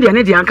minim de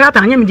ne de anka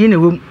ta anya me di na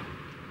wom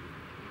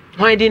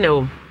why di na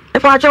wom e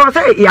pacha was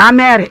say ya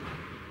mere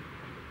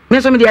me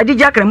so me de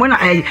adija kremo na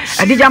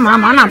adija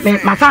mama na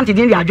ma santi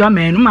din de adjo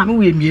manu mama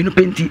we mienu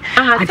penti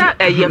sa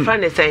ye fa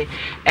ne say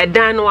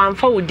dan no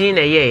amfa wodi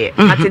na ye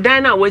ati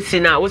dan na wasi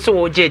na wo so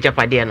wo je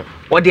japade no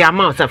wo de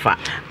ama safa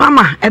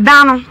mama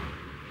dan no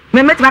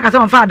me metima ka se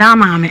on fa dan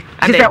mama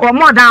ti se o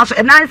mo dan so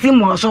dan si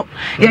mo so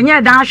ye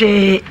nya dan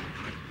hwe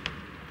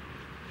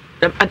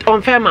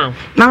on fa ma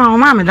mama o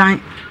mama dan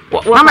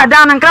mama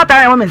dan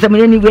nkrata e wo me se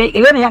me ni we e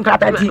ne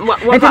nkrata ti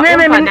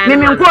enti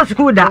me nko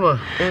school da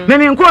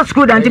me nko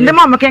school da enti me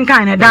mama ken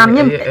kan ne dan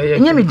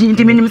nya me di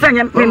enti me nim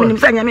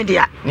sanya me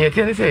dia ne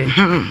tie ne say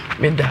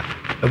me da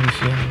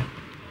abusia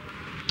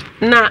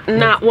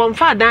na won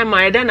fa dan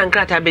ma e dan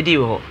nkrata be di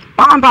ho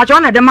mama pa cho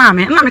na de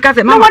mama na me ka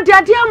se mama na wodi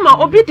ade ma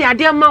obi de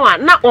ade ma wa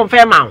na on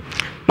fa ma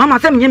mama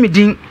se me nya me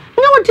din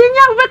nya wodi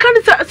nya we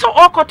kan so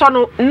okoto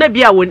no na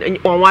bia won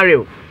ware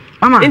o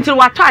mama until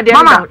what ade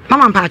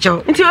mama pa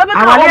cho until we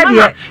ka mama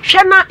hwe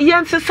na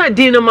yensesa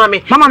din no mama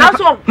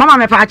mama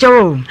me pa cho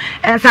o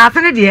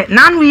ensase ne de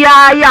na nu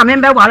ya me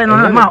be ware no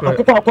ma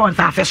okokọ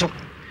ensase so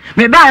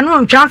me ba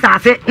no ntwa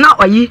ensase na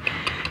oyi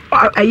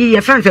ayi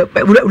ye fence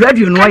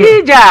radio no oyi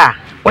Khadija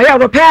oya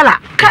ropela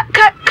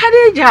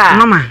Khadija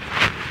mama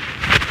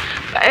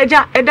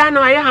Eda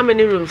no how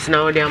many rooms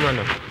now dey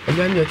amano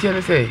eja ne tie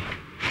ne say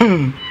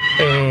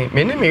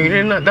me ne me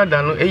ire na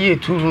dada no eye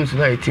 2 rooms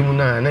na etimu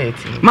na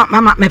etimu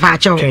mama me pa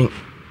cho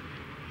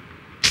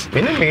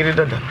me ne me ire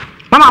dada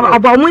mama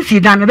obo mu si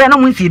dan me be no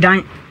mu si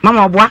dan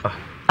mama obo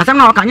asam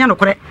na okanya no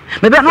kore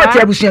me be no ti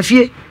abusua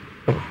fie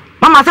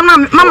mama asam na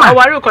mama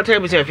awari ko ti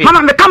abusua fie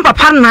mama me kam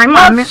papa na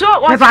mama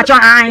me pa cho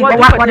ai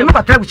wa de me ko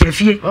abusua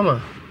fie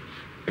mama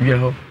bia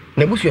ho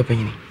na abusua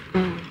panyini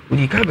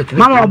udi ka betre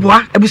mama obo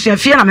abusua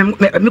fie na me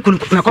ko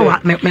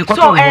me ko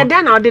so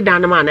dan na odi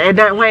dan man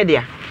dan why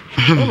dia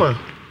mama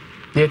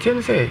ye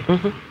tie say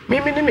me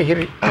ne me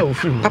hiri a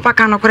ofiri mu papa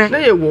kan no kore na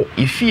ye wo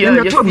ifie a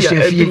ye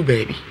adu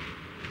baby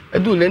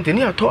adu lente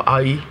ni ato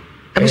ai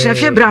abusua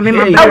fie bra me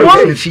ma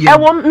e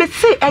wo me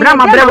se bra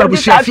ma bra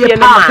abusua fie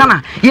pa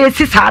sana ye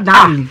si sa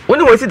dan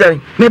woni wo si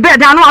dan me be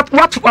dan no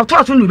what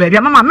aso nu baby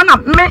mama me na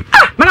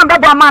be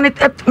bo ma ne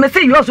me se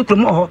yo so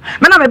kromo ho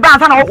me na me ba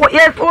sana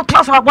ye o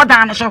to so bo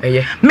dan so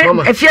me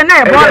efie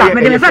na e bola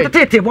me de me se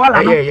tete bola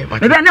no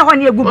me be na ho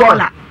ne egu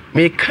bola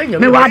me kanya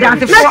me wa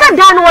dance for me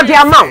dan no de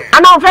amount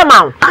ana on fe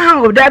ma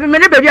o da bi me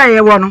ne baby aye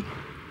wo no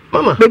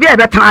mama baby e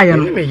be tan aye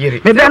no me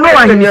be no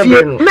wa hifie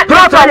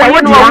proto ya wo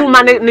no wu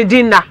ma ne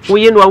dinna wo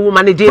ye no wu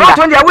ma ne dinna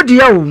proto ya wo di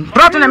ya o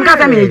proto na me ka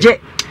se me eje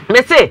me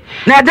se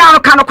na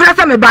dan ka no kura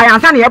se me ba ya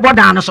ansa na ye bo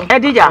dan no so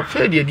Khadija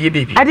fe de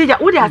baby Khadija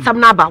wo de asam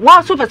na ba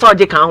wo so fe so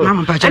je kan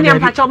ho ani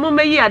ampacha mo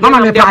meyi ade mama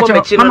me pa cho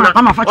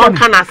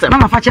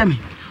mama fa che me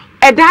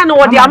e dan no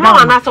wo de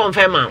amount na so on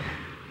fe ma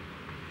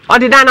o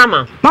de dan na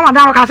ma mama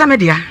dan ka se me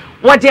dia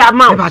wo de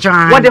amount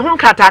wo de hun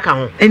krata ka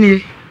ho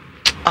eni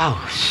oh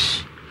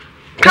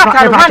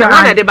krata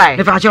na de bai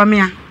e fa cho me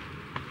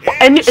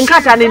eni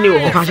krata ni ho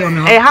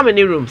how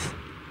many rooms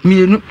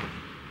mienu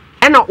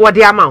eno wo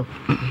de amount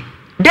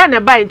then e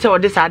bai nte wo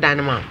de sa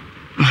dan ma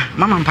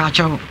mama pa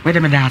cho we de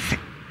me da ase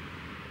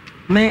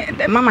me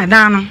mama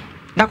dan no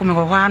da ko me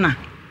ko hwana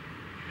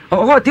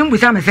o timbu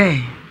sa me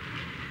se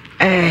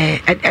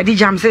edi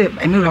jam se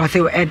emi ro se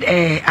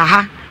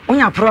aha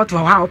onya prot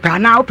wa ha o pa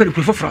na o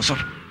perikuru foforo so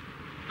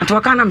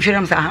nto ka na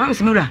mhwerem sa ha me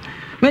mura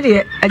me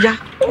de aja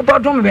o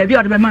bodom me ba bi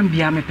o de be man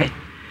bia me pe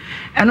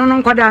eno no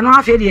nkwada no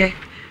afi de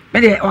me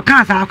de o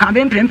kan sa ka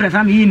be mprempre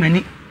sa me yi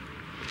mani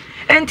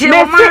enti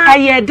o ma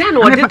aye dan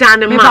o de dan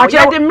ma o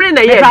de mre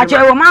na ye pacho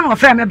o ma no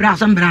frɛ me bra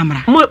so mbra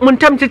mo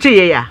ntam tete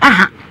ye ya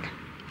aha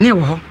ne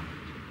wo ho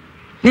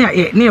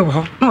ne wo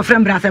ho no frɛ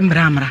mbra so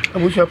mbra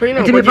abusua pɛn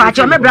na nti me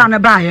pacho me bra na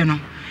ba ye no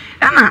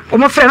ana o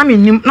mo frɛ na me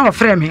nim na o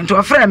frɛ me nti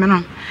o frɛ me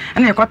no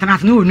ana e kwatana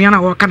ase na onua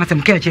na wo kana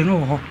sem ka achi no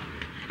wo ho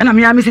ana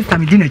me ya me sister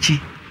me di na chi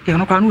e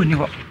no kwa no oni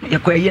ho ye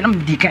kwa ye na me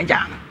di ka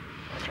ja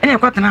ana e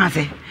kwatana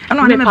ase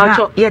ana me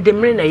pacho ye de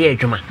mre na ye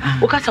adwuma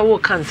o kasa wo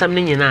kan sam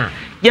ne nyina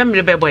ye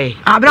mre be boy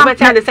o be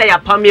tell say ya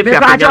pam ye pia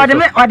pacho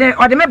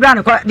ode me bra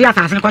na kwa di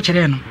asase ne kwa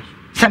kire no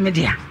se me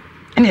dia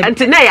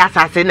enti na ya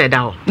asase na da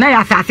ho na ya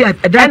asase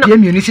da pie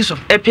mienu si so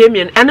pie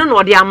mienu eno na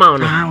ode ama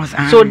no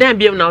so dan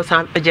biem na o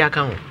san age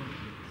aka ho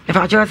e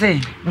pacho say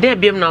dan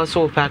biem na o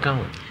so pa aka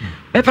ho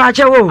e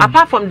pacho wo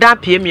apart from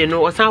that pie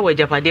mienu o san wa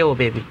japade o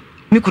baby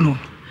mikuno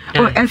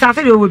oh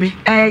ensase de wo bi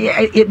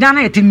dan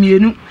na yeti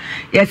mienu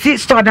yesi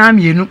store dan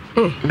mienu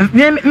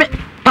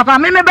papa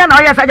me be na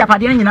o yesa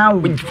japade nyina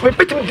o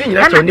petim di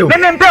nyina chawo ne o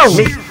me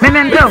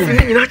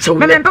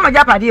mpe o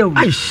japade o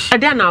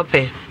ade na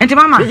ope enti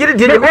mama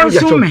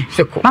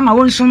mama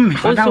won sum me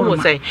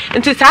say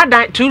enti sa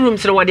dan 2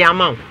 rooms re wo de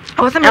amount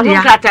o se me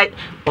dia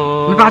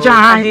me pacho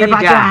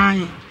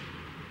ai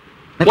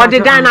what the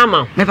dan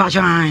amount me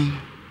pacho ai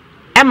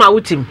e ma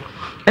wutim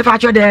e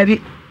pacho da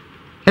bi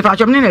e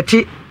pacho me na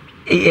ti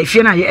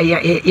efie na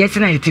yes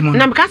na yetimu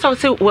na mka so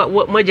se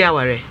mo ja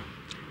ware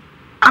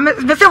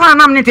be se wana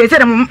nam ne te se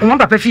de mo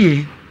papa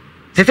fie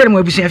se se de mo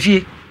abusia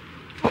fie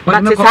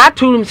but se sa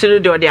 2 rooms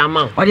no de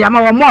amount o de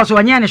amount wo mo so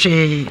onye ne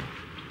hwe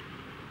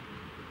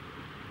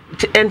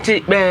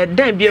enti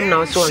dan biem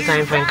na so on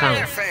time fan kan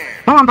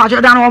mama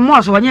pacho dan wo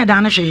mo so onye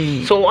dan ne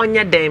hwe so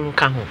onye dem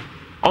ka ho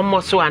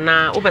omo so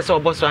ana wo pese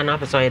obo so ana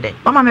pese oyede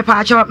mama me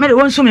pacho me de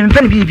won sum me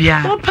pe ne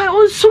bibia wo pa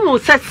won sum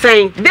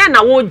sesen den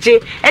na wo je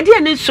e de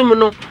ne sum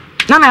no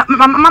na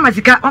mama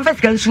sika on fa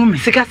sika sum me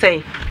sika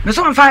sen me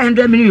so on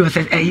 500 million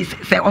say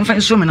on fa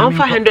sum me on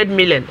 500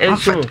 million en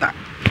sum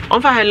on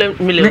 500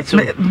 million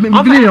sum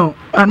million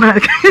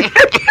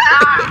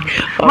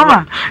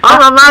mama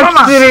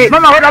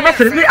what about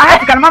me I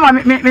have to mama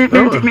me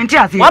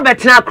ntiase what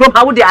betina krom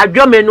how dey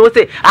adwome no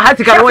say I have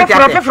to can what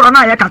just for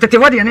na ya ka tete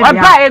what dey ne dia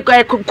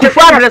ba kufu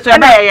address ya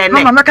ba ya ne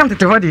mama make am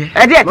tete what dey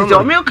e dey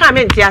tete me ka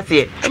me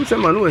ntiase am say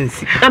man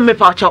wansi am me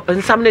pa cho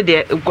nsam ne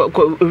dey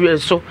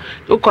so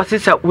o ko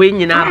sister we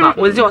nyina ba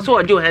o say o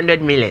so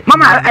 100 million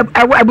mama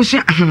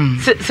abusia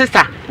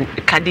sister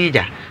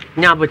Khadija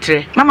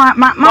nyabotre mama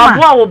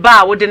obo wo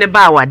ba wo de ne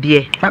ba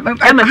wade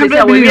e ma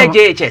sister we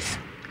JHS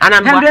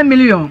anam 100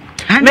 million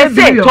me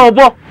say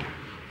tobo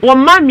wo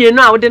ma mienu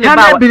a wo de ne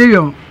ba 100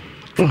 billion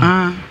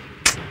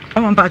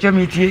mama pacho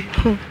me tie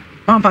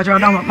mama pacho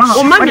da mama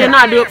wo ma mienu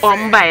a de o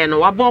mba ye no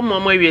wa bo mo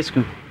awie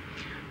school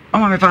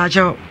mama me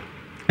pacho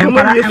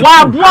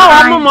wa bo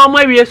wa mo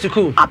awie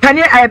school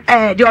apani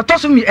de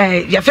otoso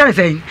ya fere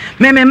say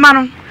me ma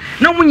no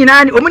na mu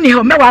nyina ni o mu ni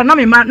he me wa na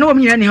me ma na o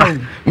mu nyina ni he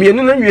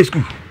mienu na awie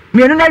school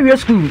mienu na awie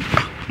school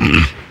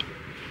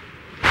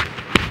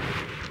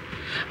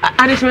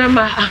Aris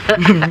member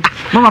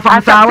mama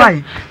famsa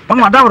why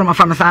mama dawro ma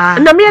famsa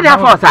na me dey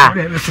for sa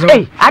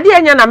eh ade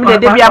anya na me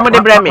dey bia mo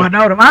dey breme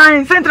dawro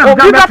ai central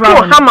Uganda to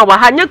hama wa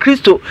hanya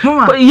Kristo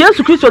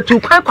Yesu Kristo to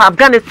kwan kwa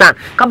Afghanistan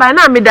ka ba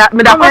na me da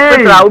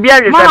hospital obi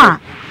arehwe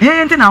mama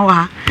enti na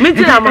wa me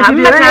ti na ma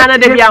me na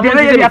dey bia mo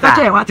dey sa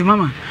what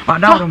mama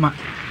dawro ma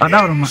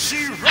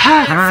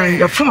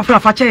ya fuma fa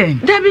fache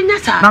da bi nya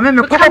sa na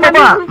me ko ba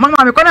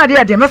mama me ko na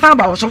dey me san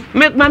ba wo so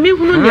me ma me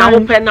hunu ni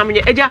awo pe na me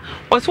eja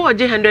o so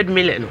oje 100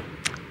 million no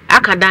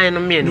aka dan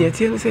no me no ye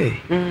tie no say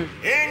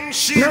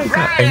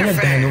nanka enya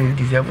dan no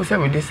deserve say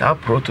we dey sa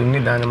proto ni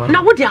dan ma na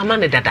wo di ama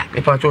ne dada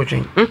e pa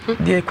chotwen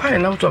dey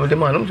kwan na mto am dey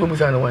ma no mto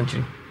busa na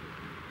wanchiri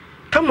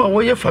kama wo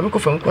ye fa me ko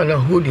fa nkwa na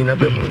holding na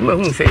be mu ma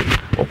hu say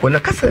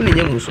okona kasa na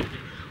nya mu so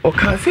o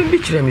ka se bi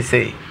kire me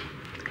say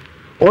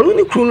onu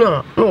ni kru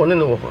na one ne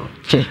wo ho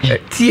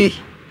tie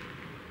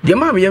de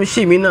ma me yam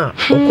shi mi na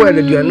okwa da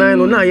duanan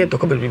no na ye to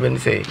ko be be ni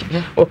say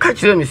o ka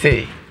kire me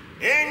say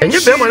enye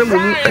be ma na mo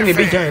mu ene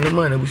be jan no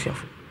ma na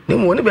busiafo ne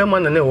mo ne be ma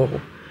na ne wo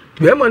ho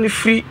be ma ni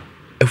free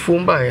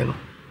efom ba ye no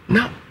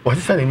na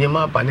wasisa ne niam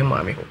aba ne ma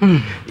me ho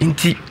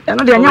nti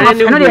eno de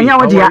anya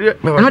wo dia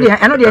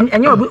eno de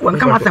anya wo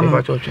nka wasam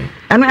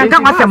eno nka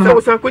wasam wo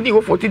sa ko di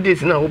ho 40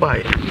 days na wo ba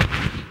ye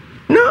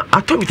na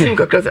atomi tin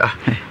kakra sa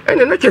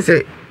ene na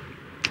kese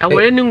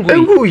awore ni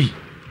ngui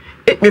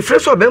me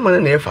freso be ma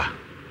na efa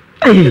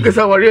e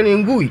kesa awore ni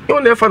ngui yo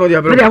na efa no dia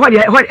bro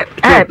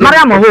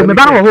Mariam ho me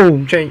ba no ho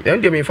twen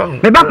en de me fa ho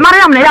me ba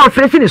Mariam na ya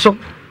ofresi ni so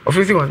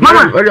ofresi one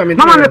mama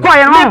me ko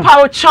ya me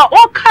pa o cho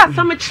o ka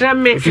sa me kire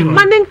me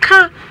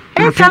maninka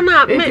esa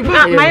na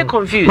my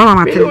confused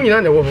mama me no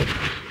nyina na wo ho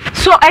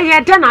so eye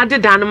de na ade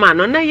dan ma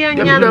no na ye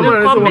nya no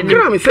ko me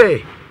kira me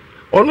say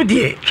onu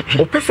die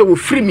o pese wo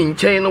free mi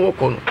nchen na wo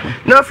ko no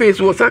na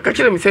face wo sa ka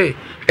kire me say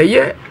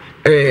eye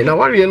na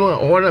ware no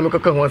o ware na me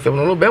kaka ho asem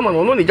no be ma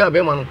no ni ja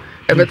be ma no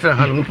e betra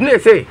ha no na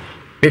say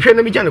hwɛ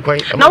na mi gya ne kwan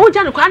na wo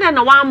gya ne kwan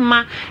na wa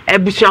ma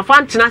abusuafo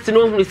antena se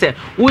no hu sɛ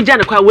wo gya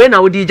ne kwan we na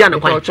wo di gya ne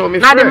kwan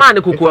na de ma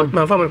ne kokoam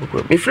ma fa ma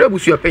kokoam me frɛ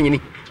abusua panyini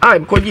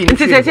ko gi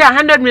nti sɛ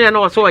 100 million na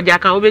wo so gya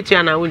kan wo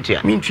betua na wo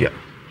ntua mi ntua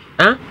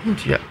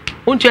ntua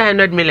untua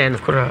 100 million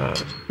kora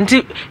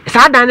nti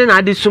saa dan na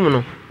ade sum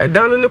no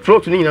dan no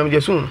plot ni nyina me de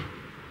sum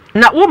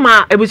na wo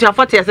ma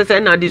abusuafo te sɛ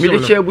na ade sum no me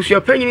de che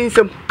abusua panyini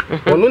nsɛm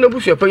ɔno na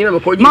abusua panyini na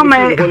ko gi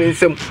ne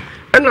nsɛm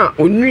ɛna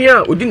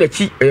onua odi na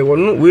chi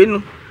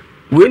wɔno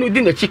we no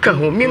di na chi ka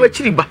ho me ma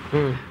chiri ba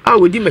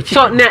odi ma chi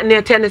so ne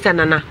ete ne sɛ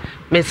nana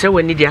me sɛ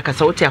wani di aka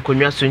sɛ wote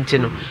akonwa so nti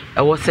no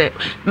ɛwɔ sɛ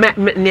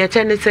ne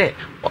ete ne sɛ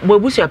bo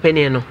abusua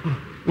panyini no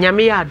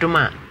nyame ya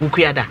adoma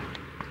nkuada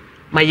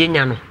ma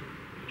yenya no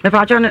me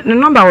pa cho ne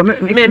number wo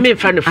me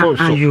fa ne phone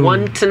so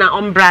won tena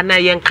ombra na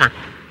yenka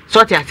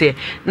so te ase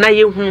na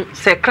yehu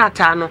se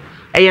krata no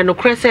eye no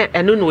kre se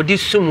eno na odi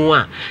sumu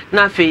a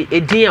na afi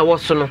edin a wo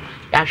so no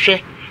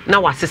yahwe na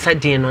wasesa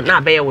din no na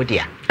abaye wo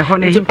dia ehon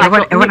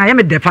na ye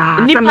me de pa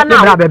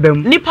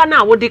nipa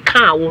na wo de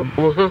kan wo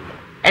ho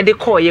e de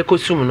call ye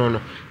kosum no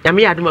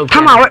nyame ya adoma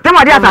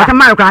tama de asa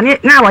ma kwa ni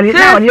na wale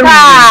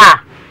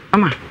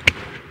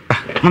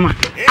mama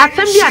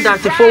asem bi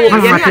adansefo wo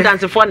ye ni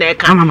adansefo na e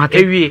kan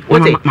ewie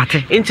wote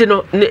nti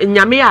no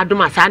nyame ya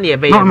adoma sa na ye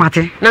be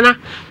nana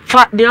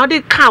fa de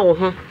odi kan wo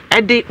ho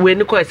e de we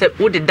ni ko se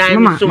wo de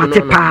dan no sum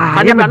no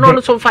ba no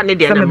so fa ne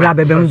de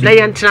na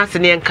ye ntena se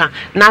ne nka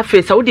na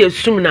afi sa wo de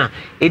sum na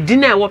edi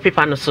na e wo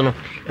paper no so no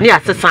ni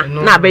asesa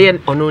na abaye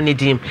ono ne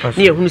dim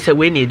ni ehunu se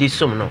we na edi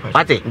sum no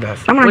wote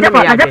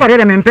na ja pare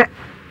de mempe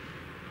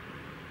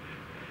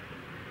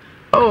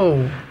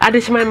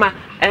adishima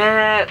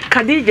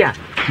Khadija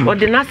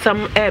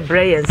ordinasam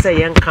breyen say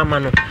yen kama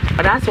no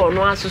that's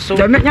ono asuso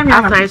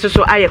asan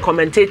so aye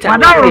commentator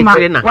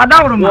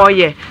wo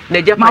ye na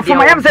japade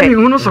ma yam say mi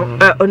hunu so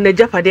na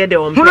japade de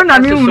on hunu na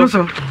mi hunu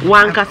so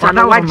wan kasa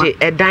na waje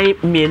edan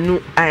mienu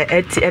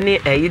eti ene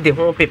de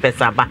ho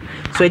papers aba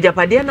so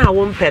japade na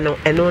wo mpe no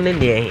eno ne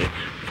ne ehe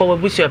for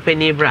wabusu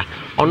apani bra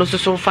ono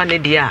so mfa ne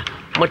de a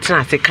mo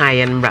tena se kan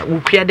yen bra wo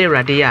kua de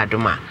rade ya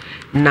adoma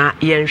na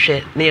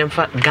yenhwe na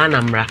yemfa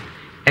Ghana mra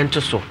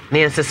ento so na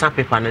yensesa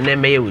paper no na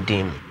meye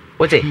udim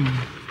wote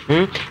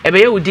ebe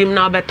ye udim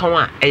na obeton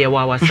a eye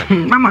wa wasa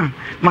mama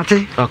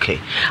mate okay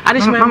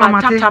adishima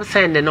ma tap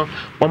send no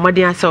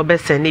omodin ase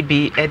obesend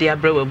bi e de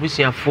abra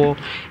wabusuafo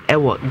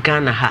ewo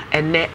Ghana ha ene